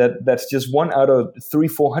country that's just 1 out of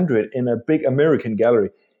 300-400 in a big American gallery,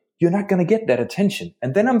 you're not going to get that attention.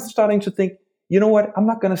 And then I'm starting to think, you know what? I'm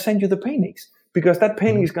not going to send you the paintings, because that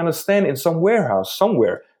painting is going to stand in some warehouse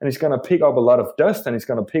somewhere, and it's going to pick up a lot of dust, and it's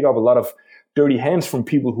going to pick up a lot of dirty hands from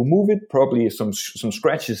people who move it, probably some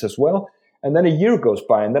scratches as well. And then a year goes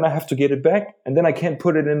by, and then I have to get it back, and then I can't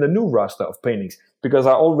put it in the new roster of paintings because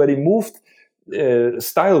I already moved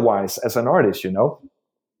style-wise as an artist,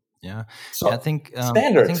 Yeah. So I think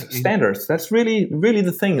standards. That's really, really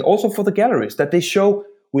the thing. Also for the galleries, that they show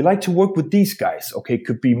we like to work with these guys. Okay, it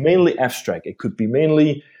could be mainly abstract. It could be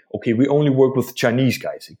mainly, okay, we only work with Chinese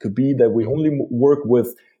guys. It could be that we only work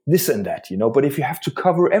with this and that, But if you have to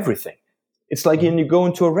cover everything, it's like when you go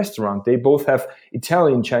into a restaurant, they both have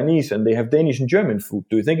Italian, Chinese, and they have Danish and German food.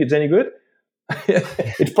 Do you think it's any good?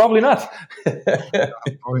 It's probably not.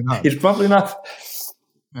 Probably not. It's probably not.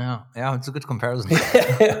 Yeah, it's a good comparison.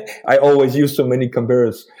 I always use so many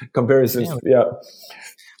comparisons. Yeah.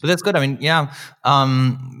 But that's good. I mean,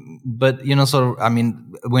 but I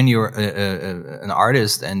mean, when you're an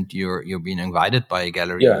artist and you're being invited by a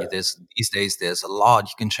gallery, these days there's a lot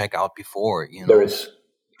you can check out before. There is.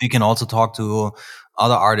 You can also talk to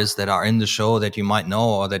other artists that are in the show that you might know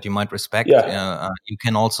or that you might respect. You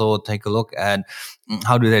can also take a look at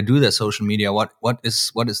how do they do their social media. What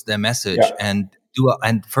is their message? And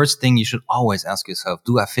first thing you should always ask yourself: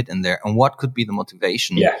 do I fit in there? And what could be the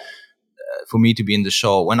motivation for me to be in the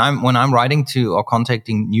show? When I'm writing to or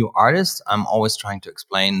contacting new artists, I'm always trying to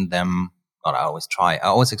explain them. Not I always try. I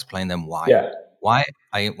always explain them why. Why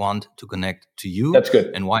I want to connect to you. That's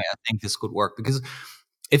good. And why I think this could work, because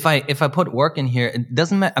if I put work in here, it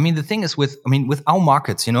doesn't matter. I mean, the thing is with our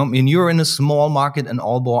markets, you're in a small market in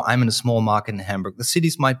Aalborg, I'm in a small market in Hamburg. The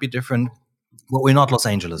cities might be different, but we're not Los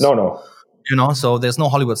Angeles. No. So there's no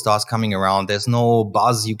Hollywood stars coming around. There's no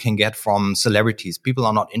buzz you can get from celebrities. People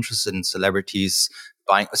are not interested in celebrities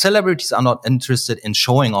buying. Celebrities are not interested in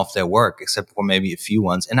showing off their work, except for maybe a few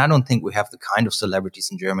ones. And I don't think we have the kind of celebrities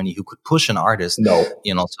in Germany who could push an artist,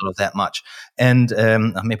 sort of that much. And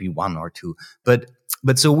maybe one or two, but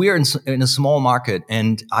so we're in a small market,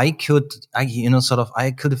 and I could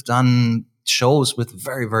have done shows with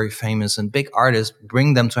very, very famous and big artists,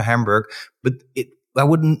 bring them to Hamburg, but I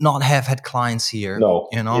would not have had clients here,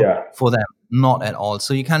 for them, not at all.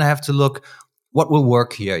 So you kind of have to look, what will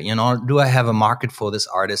work here? Do I have a market for this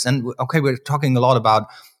artist? And okay, we're talking a lot about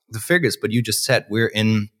the figures, but you just said we're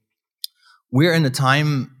in a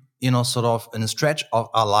time, sort of in a stretch of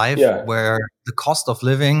our life where the cost of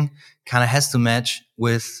living kind of has to match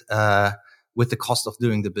with the cost of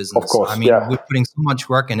doing the business. Of course, we're putting so much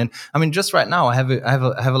work in it. Just right now, I have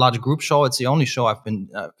a large group show. It's the only show I've been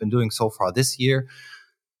doing so far this year,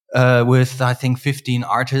 with I think 15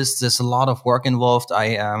 artists. There's a lot of work involved.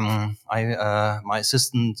 My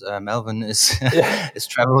assistant Melvin is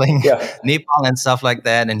traveling Nepal and stuff like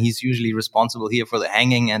that, and he's usually responsible here for the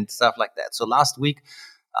hanging and stuff like that. So last week,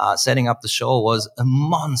 setting up the show was a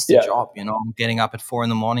monster job. Getting up at 4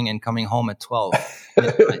 a.m. and coming home at 12.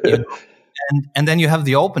 And then you have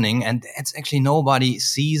the opening, and it's actually nobody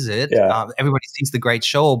sees it. Everybody sees the great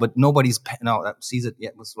show, but nobody's sees it.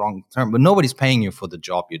 Was the wrong term, but nobody's paying you for the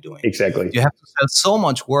job you're doing. Exactly. You have to sell so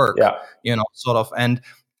much work. Sort of, and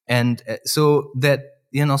so that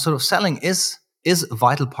sort of selling is a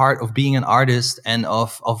vital part of being an artist and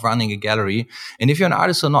of running a gallery. And if you're an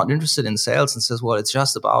artist who's not interested in sales and says, well, it's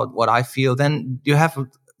just about what I feel, then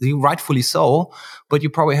rightfully so, but you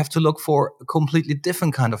probably have to look for a completely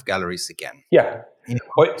different kind of galleries again.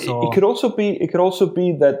 But it could also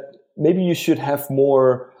be that maybe you should have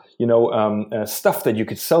more, stuff that you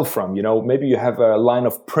could sell from. Maybe you have a line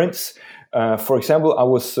of prints. For example, I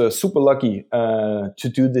was super lucky to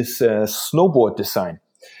do this snowboard design.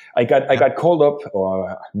 I got called up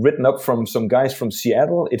or written up from some guys from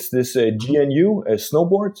Seattle. It's this GNU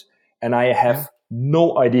snowboard, and I have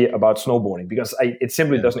no idea about snowboarding because it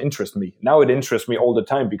simply doesn't interest me. Now it interests me all the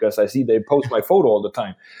time because I see they post my photo all the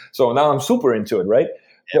time. So now I'm super into it, right?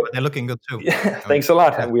 Yeah, but they're looking good too. Thanks a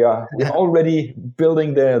lot. And we're already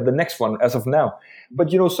building the next one as of now.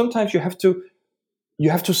 But sometimes you have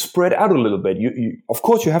to spread out a little bit. You of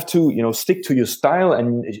course you have to stick to your style,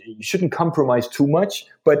 and you shouldn't compromise too much.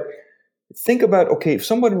 But think about, okay, if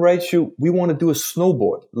someone writes you, we want to do a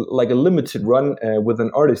snowboard, like a limited run with an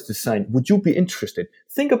artist design, would you be interested?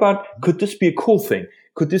 Think about, could this be a cool thing?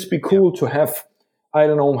 Could this be cool to have, I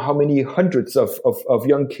don't know how many hundreds of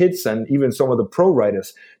young kids and even some of the pro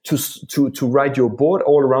writers to ride your board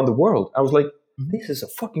all around the world? I was like, this is a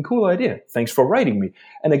fucking cool idea. Thanks for writing me.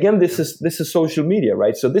 And again, this is social media,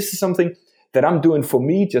 right? So this is something that I'm doing for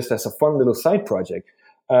me just as a fun little side project.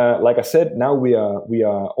 Like I said, now we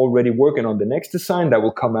are already working on the next design that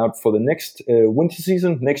will come out for the next winter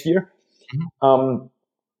season next year.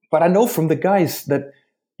 But I know from the guys that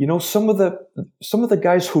some of the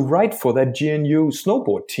guys who write for that GNU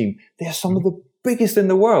snowboard team, they are some of the biggest in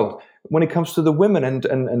the world when it comes to the women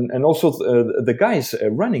and also the guys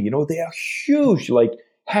running. They are huge, like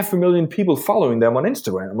 500,000 people following them on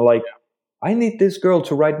Instagram. I'm like, I need this girl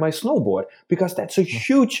to ride my snowboard because that's a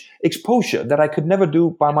huge exposure that I could never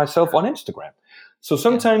do by myself on Instagram. So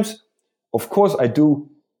sometimes, of course, I do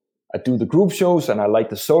the group shows and I like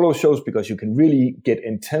the solo shows because you can really get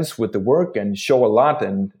intense with the work and show a lot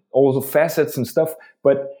and all the facets and stuff.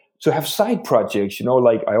 But to have side projects,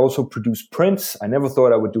 like I also produce prints. I never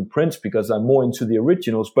thought I would do prints because I'm more into the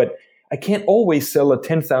originals, but I can't always sell a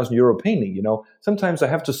 10,000 euro painting. Sometimes I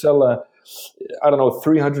have to sell a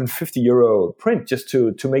 350 euro print just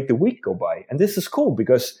to make the week go by. And this is cool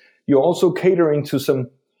because you're also catering to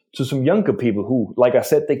some younger people who, like I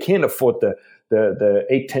said, they can't afford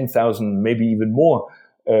the 10,000, maybe even more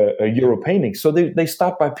euro painting. So they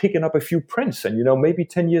start by picking up a few prints, and maybe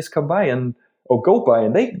 10 years go by and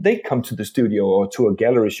they come to the studio or to a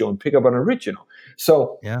gallery show and pick up an original.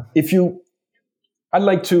 So I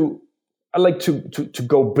like to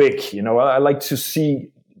go big. I like to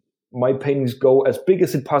see my paintings go as big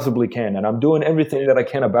as it possibly can, and I'm doing everything that I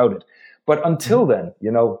can about it. But until then,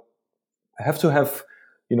 I have to have,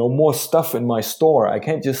 more stuff in my store. I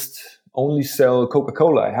can't just only sell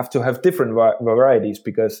Coca-Cola. I have to have different varieties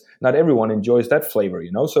because not everyone enjoys that flavor,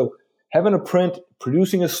 So having a print,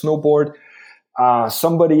 producing a snowboard.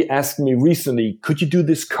 Somebody asked me recently, could you do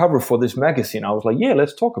this cover for this magazine? I was like, yeah,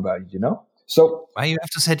 let's talk about it, So you have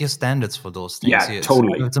to set your standards for those things. Yeah,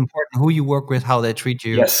 totally. It's important who you work with, how they treat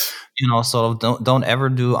you. Yes. Sort of don't ever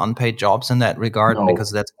do unpaid jobs in that regard,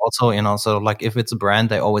 because that's also, sort of like if it's a brand,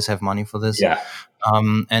 they always have money for this. Yeah.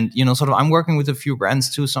 And, sort of I'm working with a few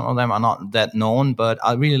brands too. Some of them are not that known, but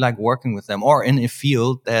I really like working with them, or in a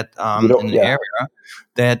field that, in an area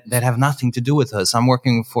that have nothing to do with us. I'm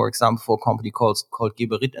working, for example, for a company called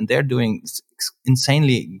Geberit, and they're doing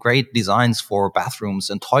insanely great designs for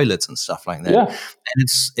bathrooms and toilets and stuff like that. Yeah.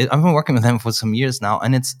 And I've been working with them for some years now,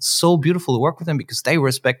 and it's so beautiful to work with them because they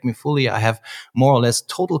respect me fully. I have more or less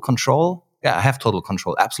total control. Yeah, I have total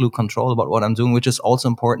control, absolute control about what I'm doing, which is also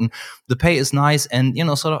important. The pay is nice, and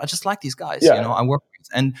sort of I just like these guys. Yeah. I work with,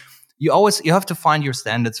 and you have to find your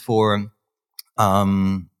standards for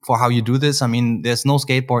how you do this. I mean, there's no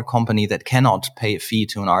skateboard company that cannot pay a fee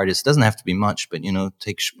to an artist. It doesn't have to be much, but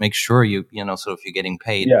make sure you're getting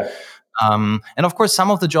paid. Yeah. And of course, some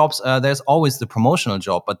of the jobs, there's always the promotional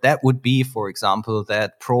job, but that would be, for example,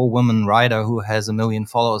 that pro woman rider who has 1 million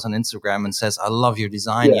followers on Instagram and says, "I love your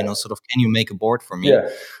design. Sort of, can you make a board for me?" Yeah.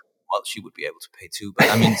 Well, she would be able to pay too, but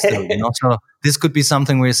I mean, still, so this could be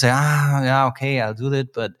something where you say, yeah, okay, I'll do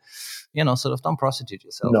that, but sort of don't prostitute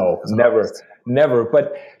yourself. No, never.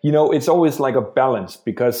 But it's always like a balance,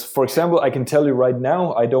 because, for example, I can tell you right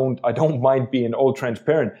now, I don't mind being all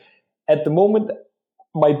transparent. At the moment,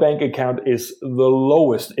 my bank account is the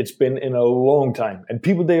lowest it's been in a long time. And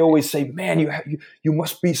people, they always say, "Man, you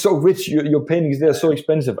must be so rich. Your paintings, they're so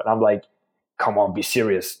expensive." And I'm like, come on, be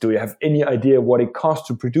serious. Do you have any idea what it costs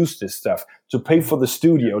to produce this stuff, to pay for the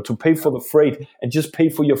studio, to pay for the freight, and just pay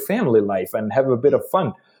for your family life and have a bit of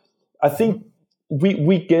fun? I think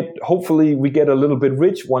hopefully we get a little bit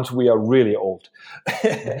rich once we are really old.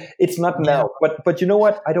 It's not now, but you know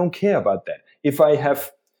what? I don't care about that. If I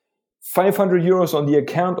have 500 euros on the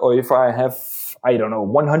account, or if I have, I don't know,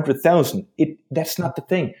 100,000, that's not the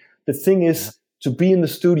thing. The thing is to be in the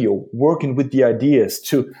studio, working with the ideas,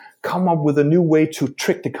 to come up with a new way to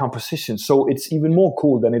trick the composition so it's even more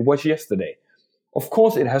cool than it was yesterday. Of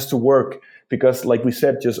course, it has to work, because like we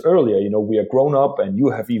said just earlier, we are grown up, and you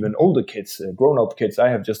have even older kids, grown-up kids. I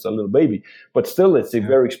have just a little baby, but still it's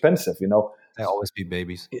very expensive, They always be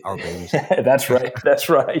babies, our babies. That's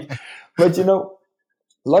right. But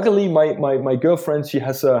luckily my girlfriend,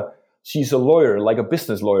 she's a lawyer, like a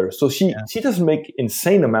business lawyer. So she doesn't make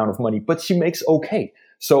insane amount of money, but she makes okay.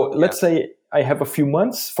 So let's say I have a few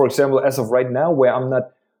months, for example, as of right now, where I'm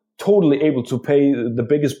not totally able to pay the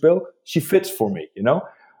biggest bill. She fits for me,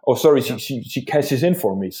 she cashes in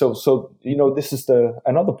for me. So this is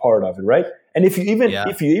another part of it, right? And if you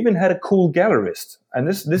even had a cool gallerist, and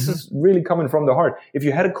this is really coming from the heart, if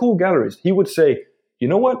you had a cool gallerist, he would say, "You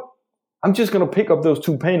know what? I'm just going to pick up those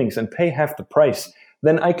 2 paintings and pay half the price.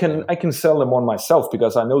 Then I can sell them on myself,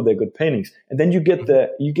 because I know they're good paintings. And then you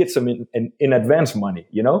get some in advance money,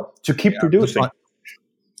 to keep producing."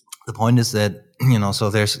 The point is that,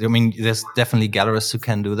 so there's definitely gallerists who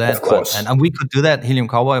can do that. Of course. And we could do that. Helium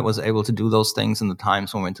Cowboy was able to do those things in the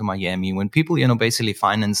times when we went to Miami, when people, basically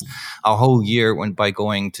financed our whole year by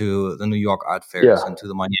going to the New York art fairs and to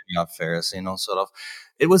the Miami art fairs, sort of.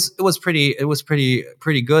 It was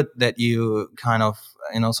pretty good that you kind of,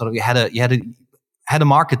 sort of, you had a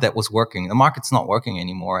market that was working. The market's not working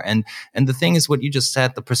anymore. And the thing is what you just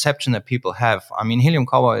said, the perception that people have. I mean, Helium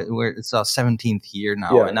Cowboy, it's our 17th year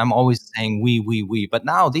now, and I'm always saying we. But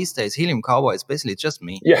now these days, Helium Cowboy is basically just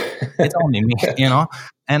me. Yeah. It's only me,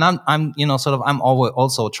 And I'm sort of, I'm always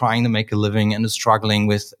also trying to make a living and struggling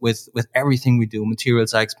with everything we do.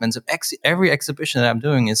 Materials are expensive. Every exhibition that I'm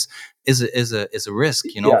doing is a risk,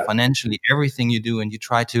 financially. Everything you do, and you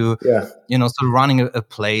try to, sort of running a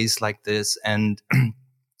place like this, and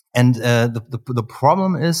the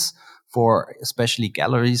problem is for especially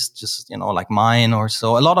galleries, just like mine or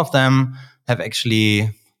so. A lot of them have actually,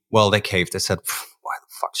 they caved. They said, "Why the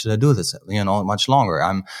fuck should I do this? Much longer.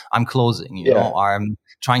 I'm closing. I'm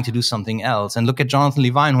trying to do something else." And look at Jonathan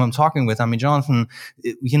Levine, who I'm talking with. I mean, Jonathan,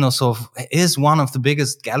 is one of the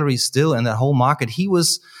biggest galleries still in that whole market.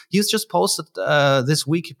 He's just posted this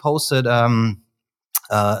week. He posted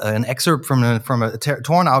an excerpt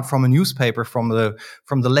torn out from a newspaper from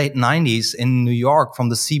the late 90s in New York, from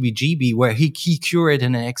the CBGB, where he curated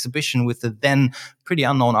an exhibition with the then pretty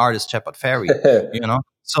unknown artist Shepard Fairey.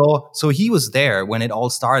 So he was there when it all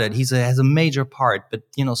started. He has a major part, but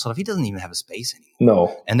sort of, he doesn't even have a space anymore.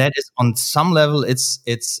 No, and that is, on some level, it's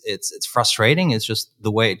frustrating. It's just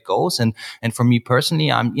the way it goes. And for me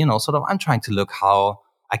personally, I'm I'm trying to look how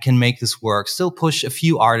I can make this work, still push a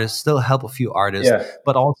few artists, still help a few artists,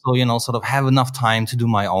 but also, sort of have enough time to do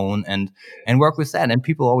my own and work with that. And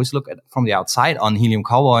people always look at from the outside on Helium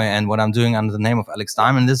Cowboy and what I'm doing under the name of Alex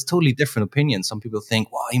Diamond. There's totally different opinions. Some people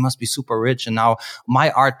think, well, he must be super rich, and now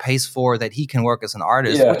my art pays for that he can work as an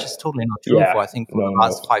artist, which is totally not true. I think for the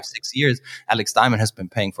last 5-6 years, Alex Diamond has been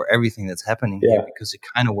paying for everything that's happening here because it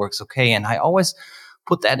kind of works okay. And I always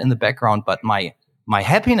put that in the background, but my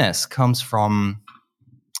happiness comes from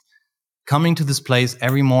coming to this place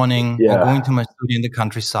every morning or going to my studio in the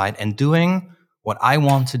countryside and doing what I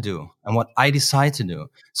want to do and what I decide to do.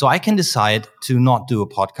 So I can decide to not do a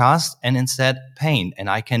podcast and instead paint, and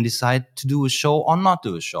I can decide to do a show or not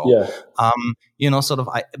do a show.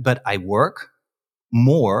 But I work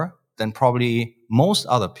more than probably most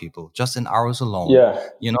other people just in hours alone.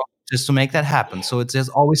 Just to make that happen. So there's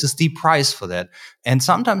always a steep price for that. And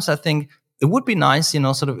sometimes I think it would be nice,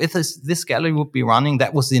 sort of if this gallery would be running,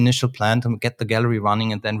 that was the initial plan, to get the gallery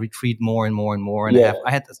running and then retreat more and more and more. And I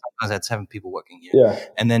had 7 people working here.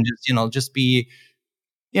 And then just be,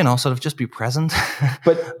 sort of just be present,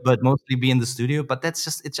 but mostly be in the studio. But it's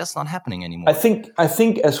just not happening anymore. I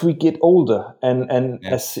think as we get older and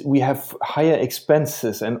as we have higher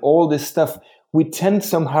expenses and all this stuff, we tend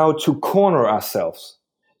somehow to corner ourselves.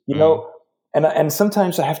 And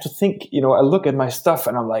sometimes I have to think, I look at my stuff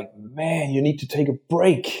and I'm like, man, you need to take a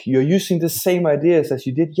break. You're using the same ideas as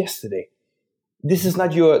you did yesterday. This is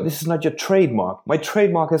not your trademark. My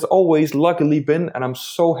trademark has always luckily been, and I'm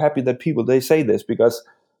so happy that people, they say this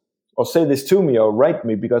or say this to me or write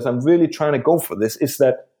me because I'm really trying to go for this, is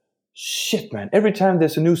that shit, man, every time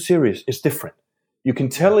there's a new series, it's different. You can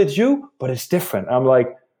tell it's you, but it's different. I'm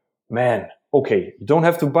like, man, okay, you don't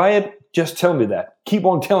have to buy it. Just tell me that. Keep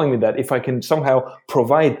on telling me that if I can somehow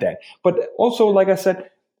provide that. But also, like I said,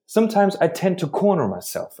 sometimes I tend to corner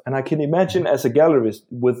myself. And I can imagine as a gallerist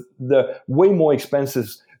with the way more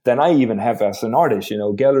expenses than I even have as an artist.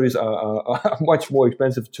 Galleries are much more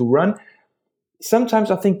expensive to run.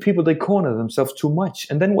 Sometimes I think people, they corner themselves too much.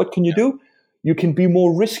 And then what can you do? You can be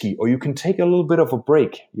more risky, or you can take a little bit of a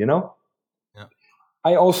break,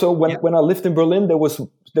 I also, when I lived in Berlin, there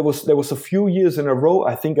was a few years in a row,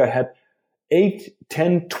 I think I had 8,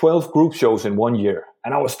 10, 12 group shows in 1 year.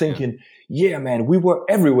 And I was thinking, man, we were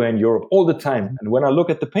everywhere in Europe all the time. And when I look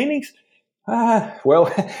at the paintings, I know.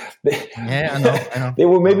 They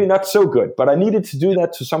were maybe not so good, but I needed to do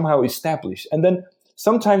that to somehow establish. And then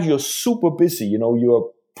sometimes you're super busy,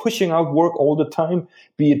 you're pushing out work all the time,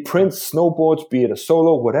 be it prints, snowboards, be it a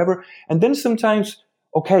solo, whatever. And then sometimes,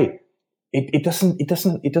 it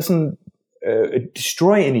doesn't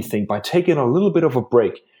destroy anything by taking a little bit of a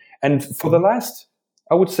break. And for the last,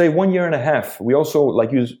 I would say 1.5 years, we also,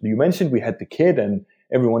 like you mentioned, we had the kid, and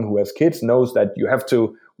everyone who has kids knows that you have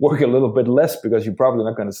to work a little bit less because you're probably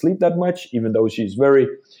not going to sleep that much, even though she's very,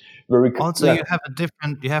 very. Also, you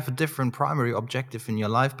have a different primary objective in your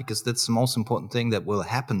life because that's the most important thing that will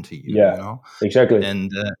happen to you. Exactly.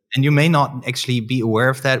 And you may not actually be aware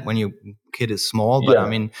of that when your kid is small, but I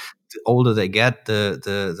mean, the older they get,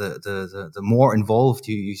 the more involved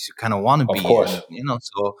you kind of want to be. Of course.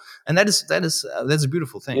 So, and that's a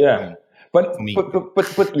beautiful thing. Yeah, I mean,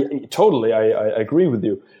 but totally, I agree with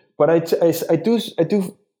you. But I do.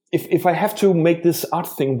 If I have to make this art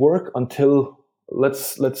thing work until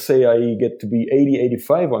let's say I get to be 80,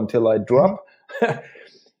 85 until I drop,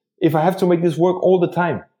 if I have to make this work all the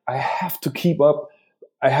time, I have to keep up.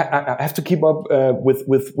 I have to keep up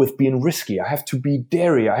with being risky. I have to be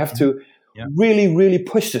daring. I have to really, really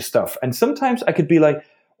push this stuff. And sometimes I could be like,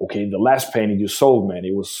 okay, the last painting you sold, man,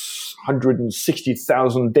 it was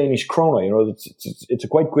 160,000 Danish kroner. It's a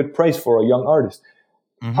quite good price for a young artist.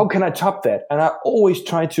 Mm-hmm. How can I top that? And I always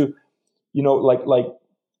try to, like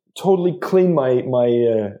totally clean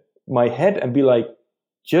my head and be like,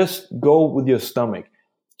 just go with your stomach.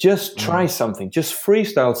 Just try something. Just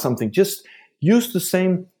freestyle something. Just use the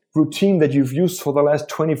same routine that you've used for the last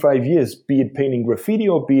 25 years, be it painting graffiti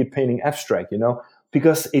or be it painting abstract,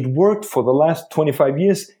 because it worked for the last 25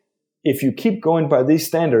 years. If you keep going by these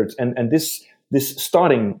standards and this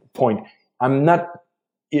starting point,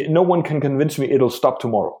 no one can convince me it'll stop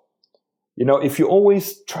tomorrow. If you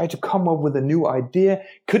always try to come up with a new idea,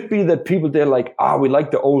 could be that people, they're like, we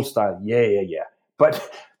like the old style. Yeah. But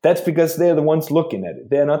that's because they're the ones looking at it.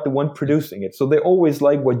 They're not the one producing it. So they always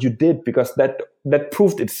like what you did because that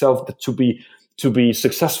proved itself to be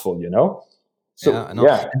successful, So, I know.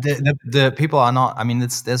 The people are not, I mean,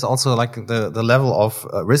 there's also like the level of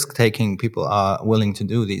risk taking people are willing to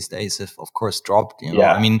do these days have, of course, dropped,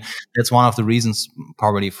 I mean, that's one of the reasons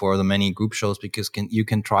probably for the many group shows because you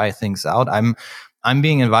can try things out. I'm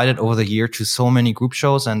being invited over the year to so many group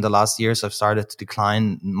shows, and the last years I've started to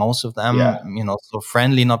decline most of them. Yeah. So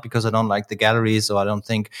friendly, not because I don't like the galleries, or I don't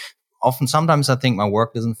think. Sometimes I think my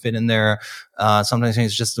work doesn't fit in there. Sometimes I think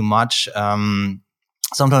it's just too much.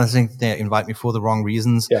 Sometimes I think they invite me for the wrong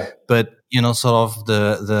reasons. Yeah. But sort of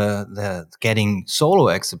the getting solo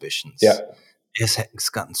exhibitions. Yeah. It's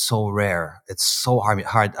gotten so rare. It's so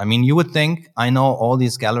hard. I mean, you would think I know all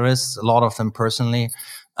these gallerists, a lot of them personally,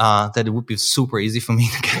 that it would be super easy for me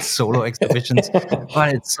to get solo exhibitions,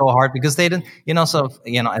 but it's so hard because they didn't,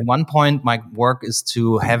 at one point my work is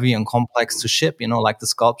too heavy and complex to ship, like the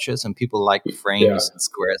sculptures, and people like frames and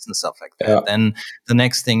squares and stuff like that. Yeah. Then the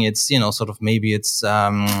next thing it's, sort of maybe it's,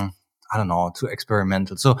 I don't know, too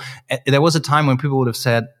experimental. So there was a time when people would have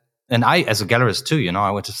said, and I, as a gallerist too, I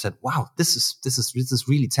would have said, "Wow, this is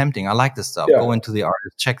really tempting. I like this stuff." Yeah. Go into the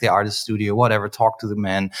artist, check the artist studio, whatever. Talk to the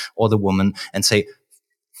man or the woman, and say,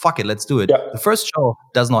 "Fuck it, let's do it." Yeah. The first show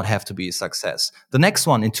does not have to be a success. The next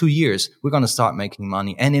one, in 2 years, we're going to start making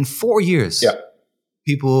money, and in 4 years,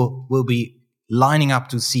 people will be lining up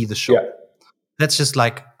to see the show. Yeah. That's just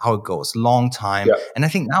like how it goes, long time. Yeah. And I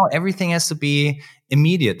think now everything has to be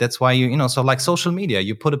immediate. That's why so like social media,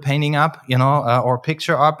 you put a painting up, or a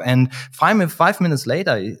picture up, and 5 minutes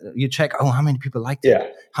later, you check, how many people liked it?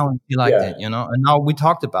 How many people liked it? And now we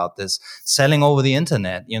talked about this, selling over the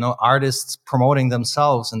internet, artists promoting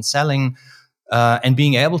themselves and selling, and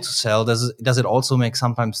being able to sell. Does it also make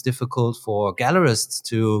sometimes difficult for gallerists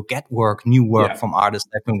to get new work from artists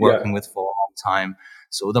they've been working with for a long time?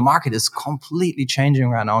 So the market is completely changing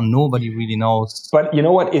right now. Nobody really knows. But you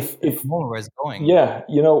know what? If where it's going. Yeah,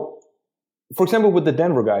 for example, with the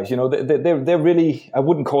Denver guys, they're really, I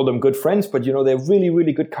wouldn't call them good friends, but they're really,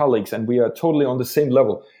 really good colleagues, and we are totally on the same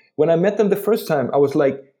level. When I met them the first time, I was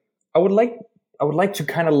like, I would like to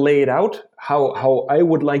kind of lay it out how I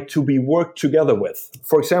would like to be worked together with.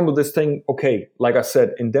 For example, this thing, okay, like I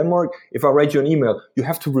said, in Denmark, if I write you an email, you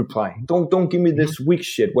have to reply. Don't give me this weak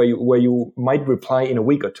shit where you might reply in a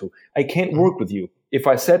week or two. I can't work with you. If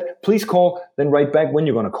I said, please call, then write back when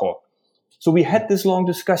you're going to call. So we had this long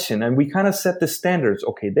discussion, and we kind of set the standards.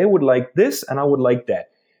 Okay, they would like this, and I would like that.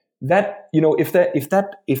 That, if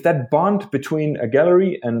that bond between a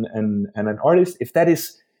gallery and an artist, if that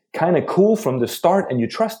is kind of cool from the start, and you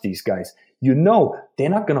trust these guys, they're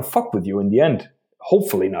not going to fuck with you in the end.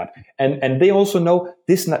 Hopefully not. And they also know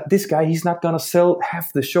this guy, he's not going to sell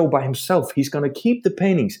half the show by himself. He's going to keep the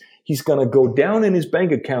paintings. He's going to go down in his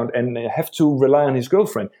bank account and have to rely on his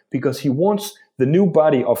girlfriend because he wants the new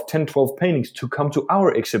body of 10, 12 paintings to come to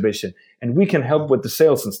our exhibition, and we can help with the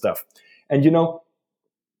sales and stuff. And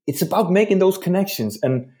it's about making those connections.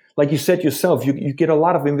 And like you said yourself, you get a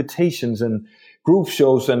lot of invitations and group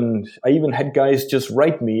shows, and I even had guys just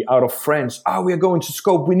write me out of France. We are going to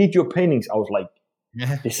Scope. We need your paintings. I was like,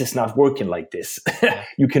 this is not working like this.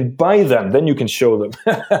 You can buy them, then you can show them.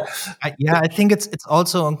 I think it's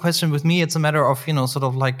also a question with me. It's a matter of sort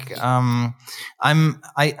of like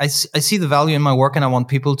I see the value in my work, and I want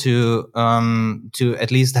people to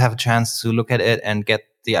at least have a chance to look at it and get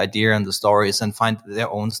the idea and the stories and find their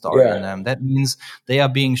own story in them. That means they are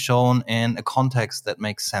being shown in a context that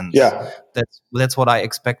makes sense. Yeah. That's what I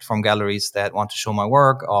expect from galleries that want to show my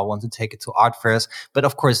work or want to take it to art fairs. But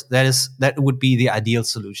of course, that would be the ideal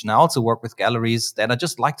solution. I also work with galleries that I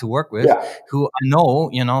just like to work with, who I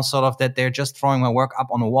know, sort of that they're just throwing my work up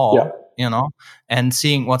on a wall. And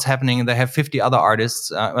seeing what's happening. They have 50 other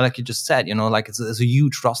artists, like you just said, like it's a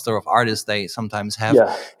huge roster of artists they sometimes have.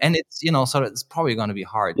 And it's, so it's probably going to be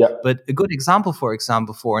hard. But a good example, for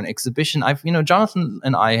an exhibition, Jonathan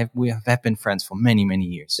and I have been friends for many, many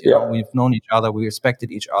years. We've known each other, we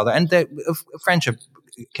respected each other, and a friendship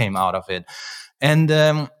came out of it. And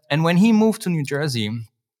when he moved to New Jersey,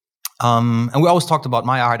 and we always talked about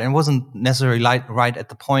my art, and it wasn't necessarily right at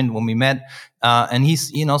the point when we met. And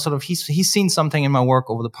he's seen something in my work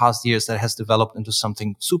over the past years that has developed into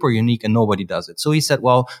something super unique, and nobody does it. So he said,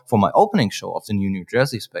 well, for my opening show of the New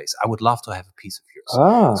Jersey space, I would love to have a piece of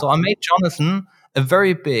yours. So I made Jonathan a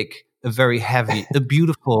very big, a very heavy, a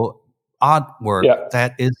beautiful artwork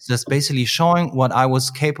that is just basically showing what I was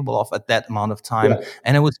capable of at that amount of time.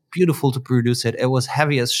 And it was beautiful to produce it. It was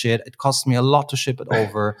heavy as shit. It cost me a lot to ship it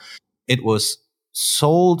over. It was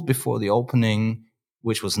sold before the opening,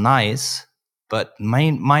 which was nice. But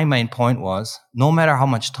my main point was, no matter how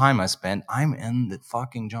much time I spent, I'm in the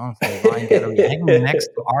fucking Jonathan Devine gallery, hanging next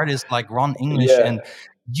to artists like Ron English and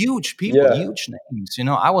huge people, huge names.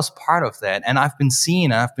 I was part of that, and I've been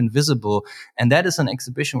seen, I've been visible. And that is an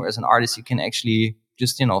exhibition where, as an artist, you can actually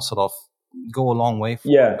just, sort of go a long way for.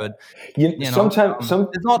 Yeah, But sometimes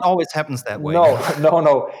it not always happens that way.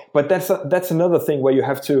 No. But that's another thing where you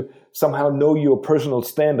have to somehow know your personal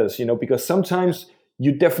standards, because sometimes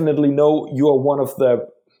you definitely know you are one of the,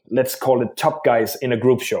 let's call it, top guys in a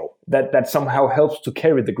group show. That somehow helps to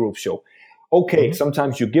carry the group show. Okay,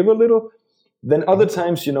 sometimes you give a little. Then other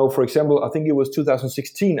times, for example, I think it was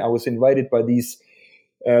 2016, I was invited by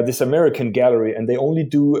this American gallery, and they only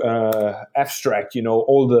do abstract,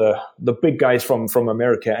 all the big guys from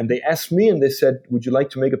America. And they asked me, and they said, would you like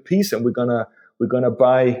to make a piece? And we're gonna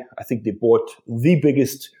buy, I think they bought the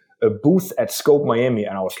biggest booth at Scope Miami.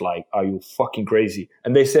 And I was like, are you fucking crazy?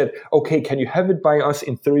 And they said, okay, can you have it by us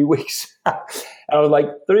in 3 weeks? And I was like,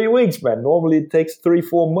 3 weeks, man. Normally it takes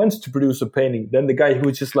 3-4 months to produce a painting. Then the guy who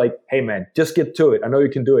was just like, hey man, just get to it. I know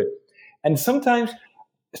you can do it. And sometimes,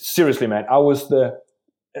 seriously, man, I was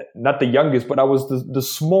not the youngest, but I was the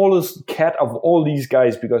smallest cat of all these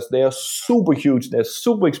guys, because they are super huge, they're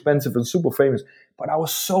super expensive and super famous. But I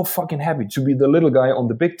was so fucking happy to be the little guy on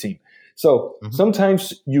the big team. So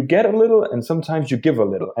sometimes you get a little, and sometimes you give a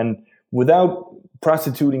little. And without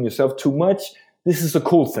prostituting yourself too much, this is a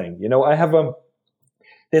cool thing.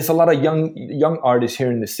 There's a lot of young artists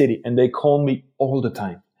here in the city, and they call me all the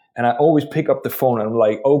time. And I always pick up the phone, and I'm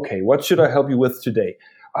like, okay, what should I help you with today?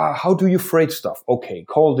 How do you freight stuff? Okay,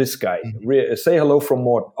 call this guy. Say hello from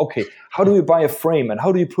Morton. Okay, how do you buy a frame, and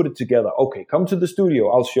how do you put it together? Okay, come to the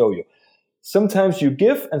studio. I'll show you. Sometimes you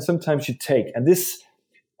give, and sometimes you take. And this,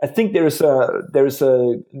 I think there is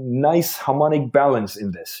a nice harmonic balance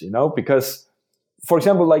in this, because, for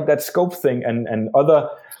example, like that Scope thing and other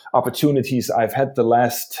opportunities I've had the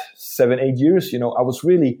last 7-8 years, I was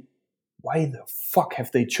really, why the fuck have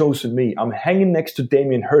they chosen me? I'm hanging next to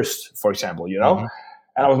Damien Hirst, for example,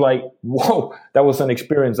 And I was like, whoa, that was an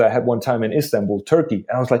experience I had one time in Istanbul, Turkey.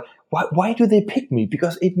 And I was like, why do they pick me?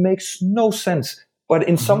 Because it makes no sense.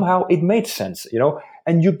 But somehow it made sense,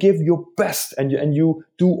 And you give your best, and you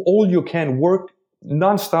do all you can, work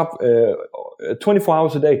nonstop, 24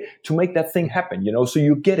 hours a day to make that thing happen, So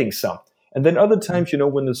you're getting some. And then other times,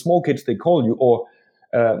 when the small kids, they call you, or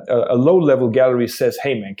a low-level gallery says,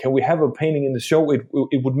 hey, man, can we have a painting in the show? It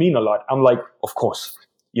would mean a lot. I'm like, of course,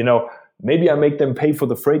 Maybe I make them pay for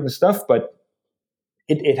the freight and stuff, but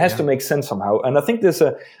it has to make sense somehow. And I think there's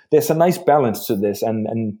a nice balance to this.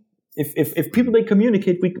 And if people, they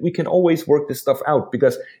communicate, we can always work this stuff out.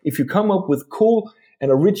 Because if you come up with cool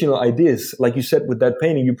and original ideas, like you said with that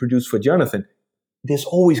painting you produced for Jonathan, there's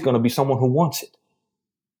always going to be someone who wants it.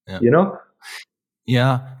 Yeah.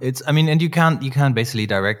 Yeah, and you can't basically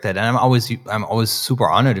direct that. And I'm always super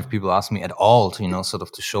honored if people ask me at all to, sort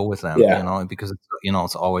of to show with them, because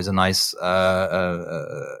it's always a nice,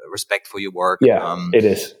 respect for your work. Yeah, it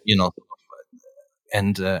is.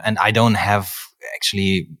 And I don't have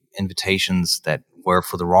actually invitations that were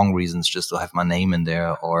for the wrong reasons, just to have my name in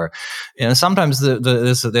there. Or, sometimes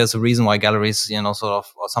there's a reason why galleries, sort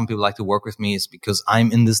of, or some people like to work with me, is because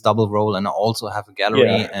I'm in this double role, and I also have a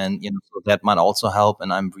gallery, and so that might also help.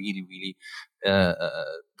 And I'm really, really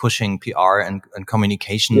pushing PR and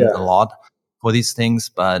communication a lot for these things.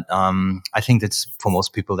 But I think that's, for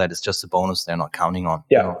most people, that is just a bonus they're not counting on.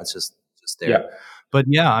 It's just there. Yeah. But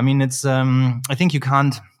it's I think you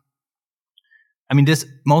can't.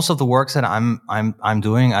 Most of the works that I'm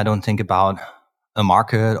doing, I don't think about a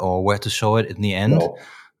market or where to show it in the end. No.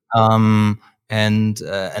 And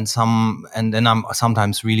then I'm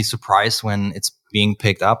sometimes really surprised when it's being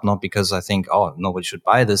picked up, not because I think, oh, nobody should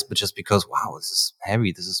buy this, but just because, wow, this is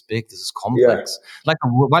heavy, this is big, this is complex. Yeah.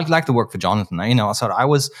 Like the work for Jonathan, so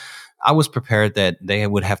I was prepared that they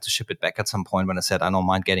would have to ship it back at some point, when I said I don't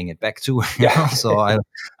mind getting it back too. So I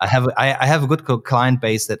have a good client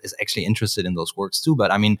base that is actually interested in those works too.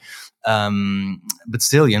 But but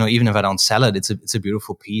still, even if I don't sell it, it's a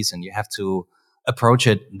beautiful piece, and you have to approach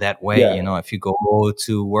it that way. If you go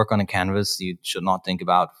to work on a canvas, you should not think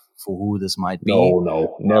about for who this might be.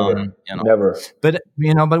 No, never, never. But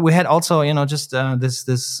but we had also just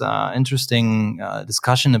this interesting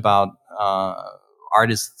discussion about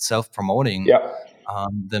artists self-promoting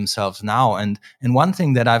themselves now, and one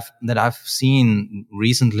thing that I've seen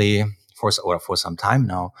recently for some time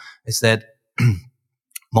now is that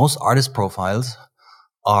most artist profiles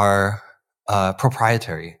are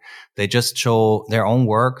proprietary. They just show their own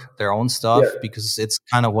work, their own stuff, because it's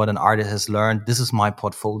kind of what an artist has learned. This is my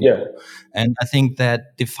portfolio. And I think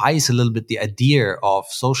that defies a little bit the idea of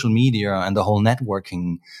social media and the whole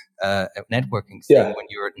networking thing, when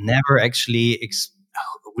you're never actually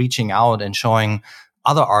reaching out and showing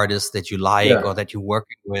other artists that you like, or that you're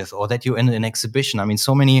working with, or that you're in an exhibition.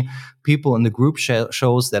 So many people in the group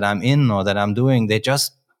shows that I'm in or that I'm doing, they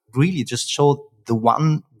just really just show the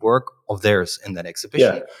one work of theirs in that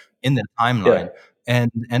exhibition, in that timeline.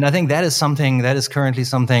 And I think that is currently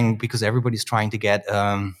something, because everybody's trying to get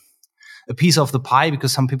a piece of the pie,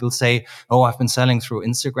 because some people say, oh, I've been selling through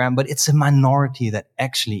Instagram, but it's a minority that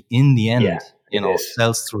actually in the end,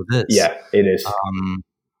 sells through this. Yeah, it is.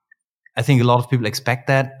 I think a lot of people expect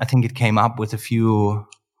that. I think it came up with a few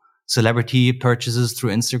celebrity purchases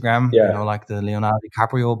through Instagram, like the Leonardo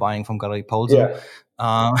DiCaprio buying from Gallery Wolfsen.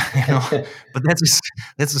 But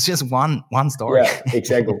that's just one story. Yeah,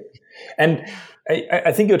 exactly. And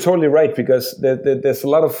I think you're totally right, because there's a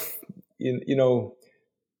lot of,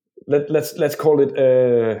 let's call it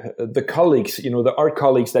the colleagues, the art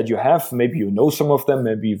colleagues that you have. Maybe you know some of them,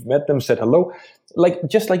 maybe you've met them, said hello.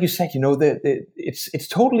 Just like you said, it's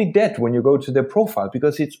totally dead when you go to their profile,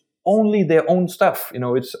 because it's only their own stuff.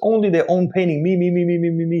 It's only their own painting,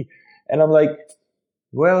 me. And I'm like,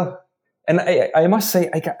 well, and I must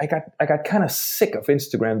say, I got kind of sick of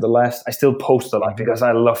Instagram. I still post a lot because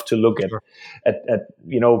I love to look at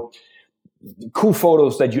cool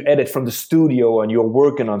photos that you edit from the studio and you're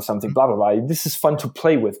working on something, blah, blah, blah. This is fun to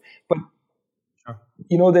play with. But,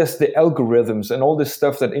 there's the algorithms and all this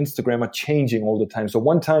stuff that Instagram are changing all the time. So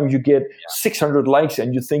one time you get 600 likes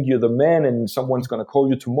and you think you're the man and someone's going to call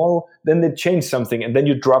you tomorrow. Then they change something and then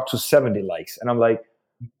you drop to 70 likes. And I'm like,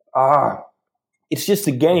 it's just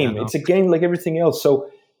a game. It's a game like everything else. So,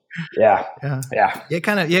 You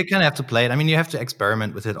kind of have to play it. I mean, you have to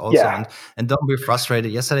experiment with it also, and don't be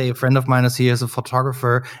frustrated. Yesterday, a friend of mine is here as a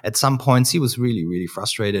photographer. At some points, he was really, really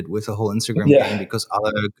frustrated with the whole Instagram game, because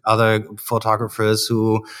other photographers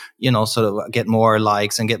who, sort of get more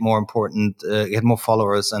likes and get more important, get more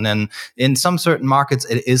followers. And then in some certain markets,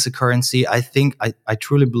 it is a currency. I think I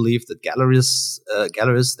truly believe that galleries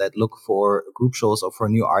that look for group shows or for a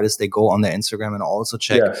new artist, they go on their Instagram and also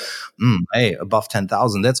check, hey, above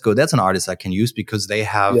 10,000. That's good. That's an artist I can use, because they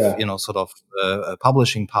have, sort of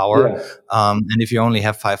publishing power. And if you only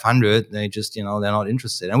have 500, they just, they're not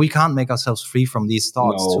interested. And we can't make ourselves free from these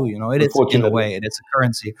thoughts too. It is, in a way, it is a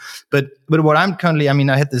currency. But what I'm currently,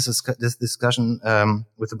 I had this discussion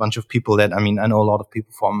with a bunch of people that, I know a lot of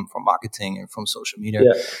people from marketing and from social media.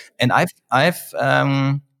 And I've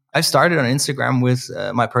started on Instagram with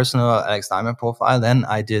my personal Alex Diamond profile. Then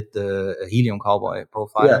I did the Helium Cowboy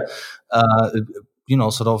profile.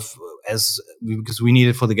 Sort of because we need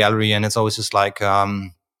it for the gallery, and it's always just like,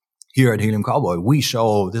 here at Helium Cowboy, we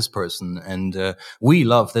show this person and we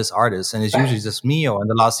love this artist, and it's usually just me. Or in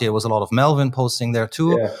the last year, it was a lot of Melvin posting there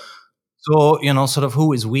too. So, sort of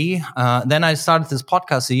who is we? Then I started this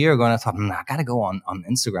podcast a year ago, and I thought, I gotta go on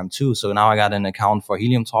Instagram too. So now I got an account for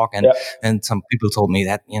heliumTALK, and some people told me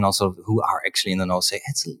that, sort of who are actually in the know say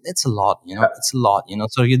it's a lot, it's a lot,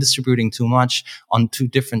 so you're distributing too much on two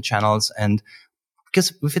different channels. And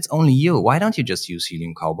because if it's only you, why don't you just use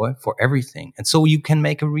Helium Cowboy for everything? And so you can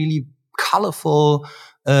make a really colorful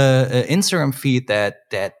Instagram feed that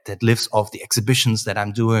lives off the exhibitions that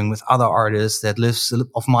I'm doing with other artists, that lives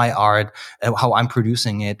off my art, how I'm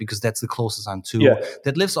producing it, because that's the closest I'm to.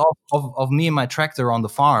 That lives off of me and my tractor on the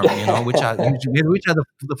farm, which are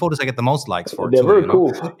the photos I get the most likes for. They're very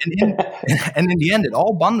cool. And in the end, it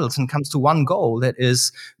all bundles and comes to one goal, that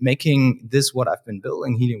is making this what I've been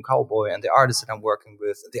building, Helium Cowboy, and the artists that I'm working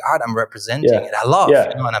with, the art I'm representing, and I love,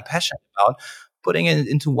 and I'm passionate about, putting it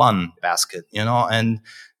into one basket,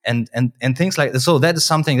 and things like this. So that is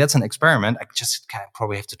something, that's an experiment. I just kind of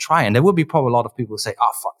probably have to try. And there will be probably a lot of people who say,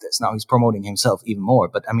 oh, fuck this. Now he's promoting himself even more.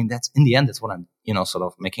 But that's in the end, that's what I'm, sort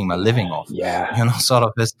of making my living off. Sort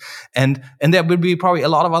of this. And there will be probably a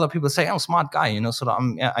lot of other people say, oh, smart guy, sort of,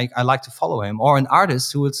 I like to follow him. Or an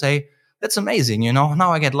artist who would say, that's amazing,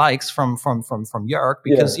 now I get likes from Jörg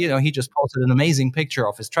because, he just posted an amazing picture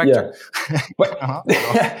of his tractor. But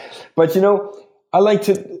I like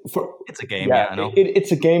to. It's a game,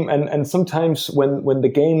 It's a game, and sometimes when the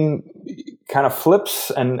game kind of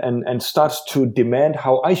flips and starts to demand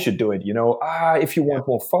how I should do it, if you want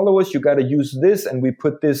more followers, you got to use this, and we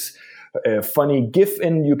put this funny GIF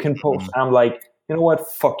in. You can post. I'm like, you know what?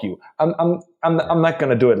 Fuck you. I'm not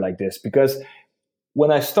gonna do it like this, because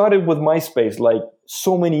when I started with MySpace, like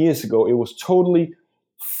so many years ago, it was totally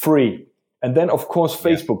free. And then, of course,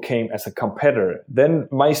 Facebook came as a competitor. Then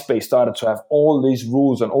MySpace started to have all these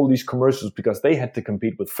rules and all these commercials because they had to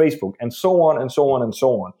compete with Facebook, and so on and so on and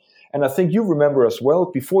so on. And I think you remember as well,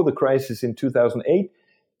 before the crisis in 2008,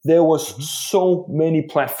 there was so many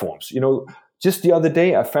platforms. Just the other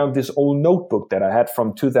day, I found this old notebook that I had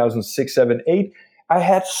from 2006, 7, 8. I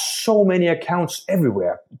had so many accounts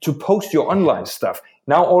everywhere to post your online stuff.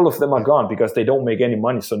 Now all of them are gone because they don't make any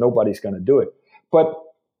money, so nobody's going to do it. But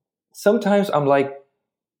sometimes I'm like,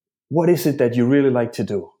 what is it that you really like to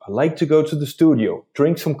do? I like to go to the studio,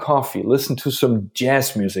 drink some coffee, listen to some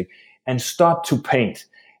jazz music, and start to paint.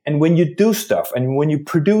 And when you do stuff and when you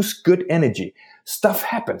produce good energy, stuff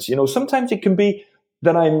happens. Sometimes it can be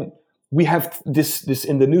that we have this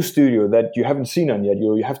in the new studio that you haven't seen on yet.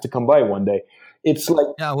 You have to come by one day. It's like,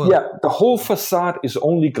 the whole facade is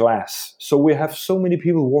only glass. So we have so many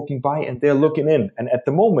people walking by and they're looking in. And at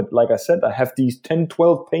the moment, like I said, I have these 10,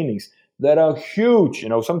 12 paintings that are huge.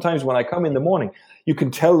 Sometimes when I come in the morning, you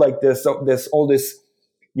can tell like there's all this,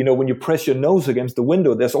 when you press your nose against the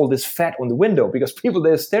window, there's all this fat on the window because people,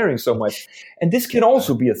 they're staring so much. And this can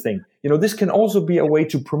also be a thing. This can also be a way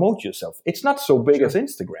to promote yourself. It's not so big as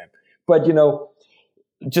Instagram, but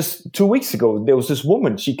just 2 weeks ago, there was this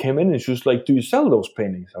woman, she came in and she was like, do you sell those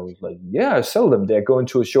paintings? I was like, yeah, I sell them. They're going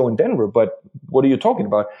to a show in Denver, but what are you talking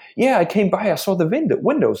about? Yeah, I came by, I saw the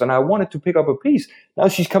windows and I wanted to pick up a piece. Now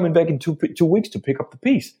she's coming back in 2 weeks to pick up the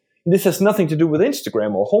piece. And this has nothing to do with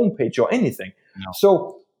Instagram or homepage or anything. No.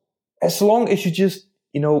 So as long as you just,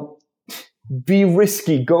 be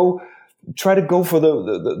risky, try to go for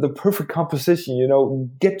the perfect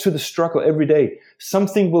composition, get to the struggle every day.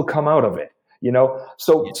 Something will come out of it.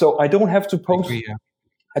 So I don't have to post.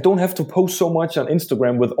 I don't have to post so much on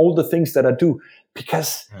Instagram with all the things that I do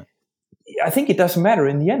because I think it doesn't matter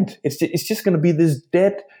in the end. It's just going to be this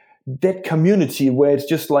dead community where it's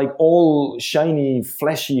just like all shiny,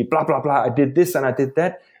 flashy, blah blah blah. I did this and I did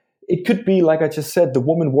that. It could be like I just said, the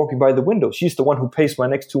woman walking by the window. She's the one who pays my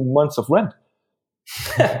next 2 months of rent.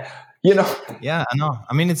 Yeah, I know.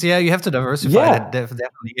 I mean, you have to diversify it.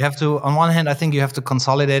 Definitely. You have to, on one hand, I think you have to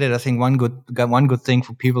consolidate it. I think one good thing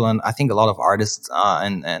for people, and I think a lot of artists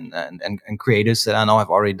and creators that I know have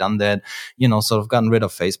already done that, sort of gotten rid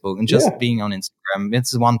of Facebook and just being on Instagram.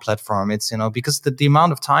 It's one platform. It's, because the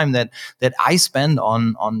amount of time that I spend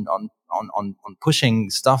on pushing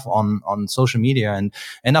stuff on social media,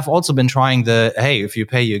 and I've also been trying hey, if you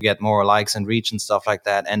pay you get more likes and reach and stuff like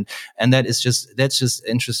that, and that's just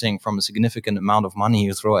interesting from a significant amount of money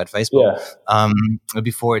you throw at Facebook.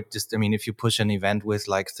 Before it just, if you push an event with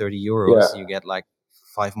like 30 euros, you get like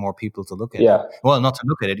 5 more people to look at it. Well, not to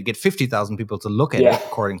look at it, you get 50,000 people to look at it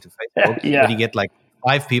according to Facebook, but you get like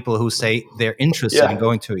 5 people who say they're interested in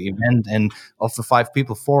going to an event, and of the 5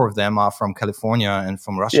 people, 4 of them are from California and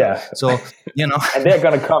from Russia. So and they're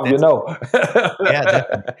gonna come,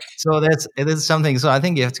 Definitely. So it is something. So I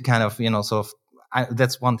think you have to kind of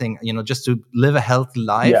that's one thing, just to live a healthy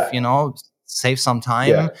life, save some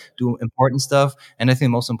time, do important stuff, and I think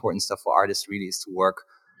the most important stuff for artists really is to work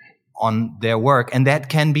on their work, and that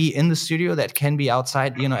can be in the studio, that can be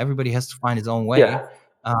outside. Everybody has to find his own way.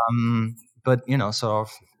 But sort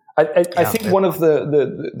of. I think one of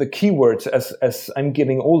the keywords as I'm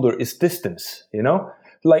getting older is distance.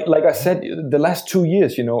 Like I said, the last 2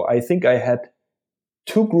 years, I think I had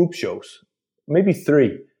 2 group shows, maybe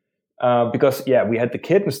 3, because we had the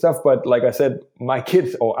kid and stuff. But like I said, my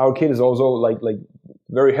kid or our kid is also like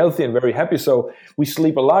very healthy and very happy. So we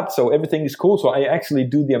sleep a lot, so everything is cool. So I actually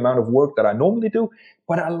do the amount of work that I normally do,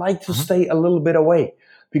 but I like to stay a little bit away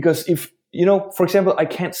because if for example, I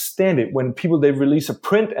can't stand it when they release a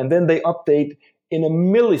print and then they update in a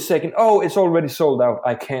millisecond. Oh, it's already sold out.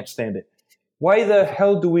 I can't stand it. Why the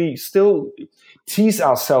hell do we still tease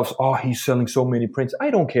ourselves? Oh, he's selling so many prints. I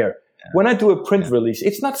don't care. When I do a print release,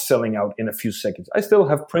 it's not selling out in a few seconds. I still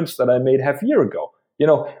have prints that I made half a year ago.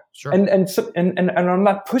 And I'm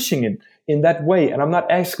not pushing it in that way, and I'm not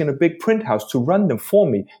asking a big print house to run them for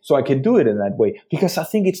me so I can do it in that way, because I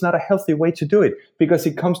think it's not a healthy way to do it, because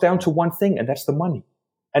it comes down to one thing, and that's the money.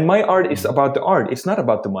 And my art is about the art. It's not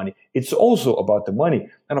about the money. It's also about the money.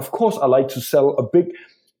 And of course, I like to sell a big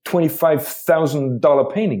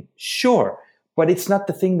 $25,000 painting. Sure. But it's not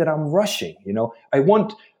the thing that I'm rushing. I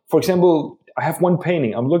want, for example, I have one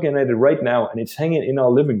painting. I'm looking at it right now, and it's hanging in our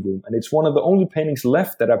living room. And it's one of the only paintings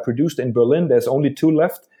left that I produced in Berlin. There's only 2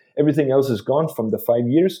 left. Everything else is gone from the 5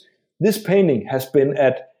 years. This painting has been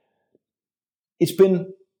it's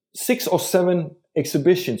been 6 or 7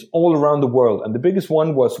 exhibitions all around the world. And the biggest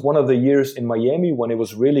one was one of the years in Miami when it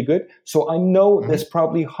was really good. So I know there's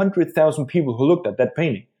probably 100,000 people who looked at that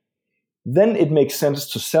painting. Then it makes sense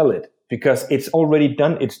to sell it, because it's already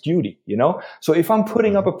done its duty, So if I'm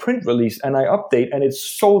putting up a print release and I update and it's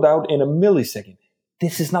sold out in a millisecond,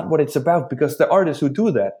 this is not what it's about, because the artists who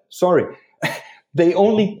do that, sorry, they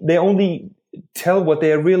only tell what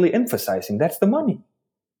they are really emphasizing. That's the money.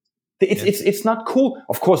 It's not cool.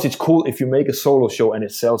 Of course, it's cool if you make a solo show and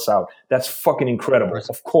it sells out. That's fucking incredible,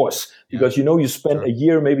 of course, because you spend a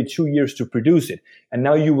year, maybe 2 years to produce it, and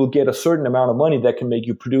now you will get a certain amount of money that can make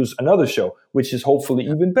you produce another show, which is hopefully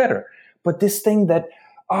even better. But this thing that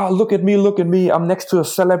look at me, I'm next to a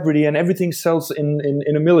celebrity and everything sells in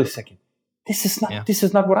a millisecond. This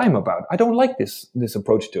is not what I'm about. I don't like this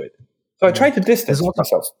approach to it. So I try to distance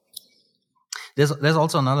myself. There's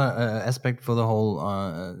also another aspect for the whole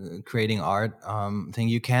creating art thing.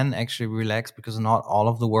 You can actually relax because not all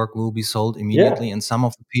of the work will be sold immediately, and some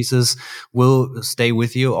of the pieces will stay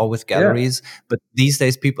with you or with galleries. But these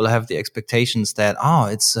days, people have the expectations that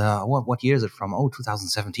it's what year is it from?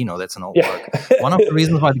 2017. Oh, that's an old work. One of the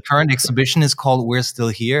reasons why the current exhibition is called "We're Still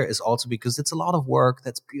Here" is also because it's a lot of work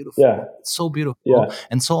that's beautiful. It's so beautiful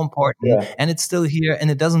and so important, and it's still here, and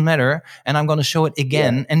it doesn't matter. And I'm going to show it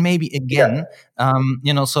again and maybe again.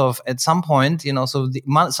 So at some point,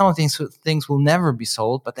 some of these things will never be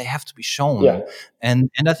sold, but they have to be shown. And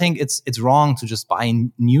I think it's wrong to just buy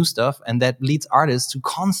new stuff, and that leads artists to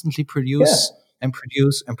constantly produce and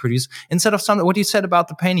produce and produce instead of something. What you said about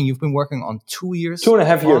the painting, you've been working on 2 years,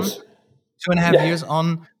 2.5 years, 2.5 years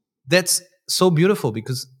on. That's so beautiful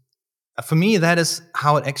because. For me, that is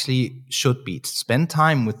how it actually should be. To spend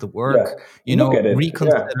time with the work,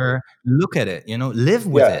 reconsider, look at it, live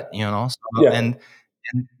with it, and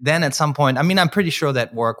then at some point, I mean, I'm pretty sure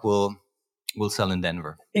that work will sell in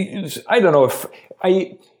Denver. I don't know if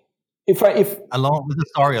alone with the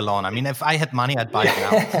story alone. I mean, if I had money, I'd buy it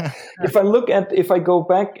now. if I go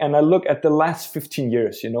back and I look at the last 15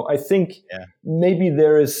 years, I think maybe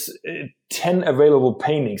there is 10 available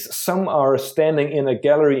paintings. Some are standing in a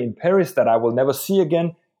gallery in Paris that I will never see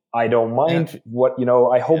again. I don't mind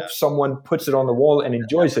I hope someone puts it on the wall and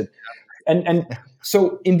enjoys it. And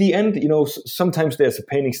so in the end, sometimes there's a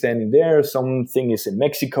painting standing there, something is in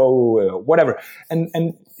Mexico, whatever.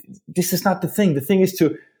 And this is not the thing. The thing is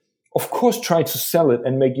to, of course, try to sell it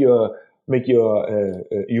and make your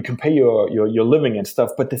you can pay your living and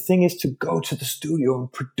stuff. But the thing is to go to the studio and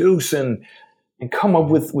produce and come up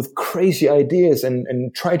with crazy ideas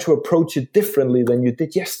and try to approach it differently than you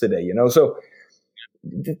did yesterday. So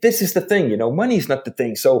this is the thing. Money is not the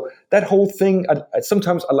thing. So that whole thing,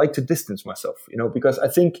 sometimes I like to distance myself. Because I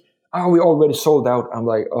think, we already sold out. I'm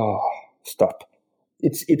like, stop.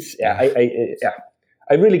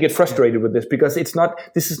 I really get frustrated with this because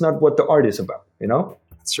this is not what the art is about,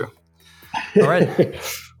 That's true. All right.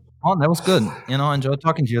 Oh, that was good. I enjoyed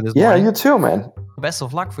talking to you this morning. Yeah, you too, man. Best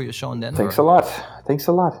of luck for your show in Denver. Thanks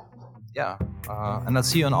a lot. Yeah. And I'll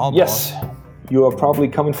see you in Aalborg. Yes. You are probably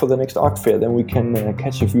coming for the next art fair. Then we can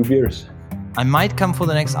catch a few beers. I might come for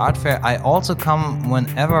the next art fair. I also come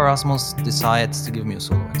whenever Rasmus decides to give me a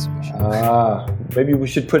solo exhibition. Maybe we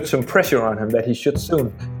should put some pressure on him that he should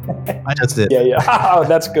soon. I just did. Yeah.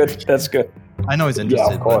 That's good. I know he's interested.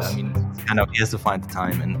 Yeah, of course. But, I mean, he has to find the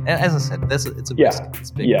time. And as I said, it's a risk.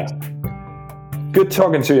 It's big. Yeah. Good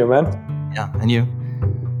talking to you, man. Yeah, and you.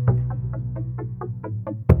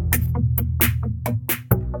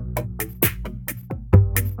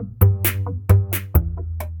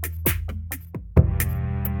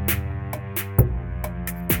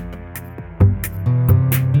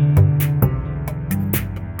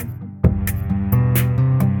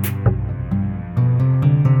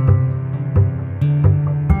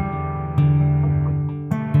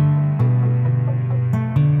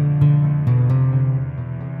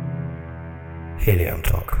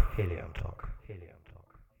 heliumTALK.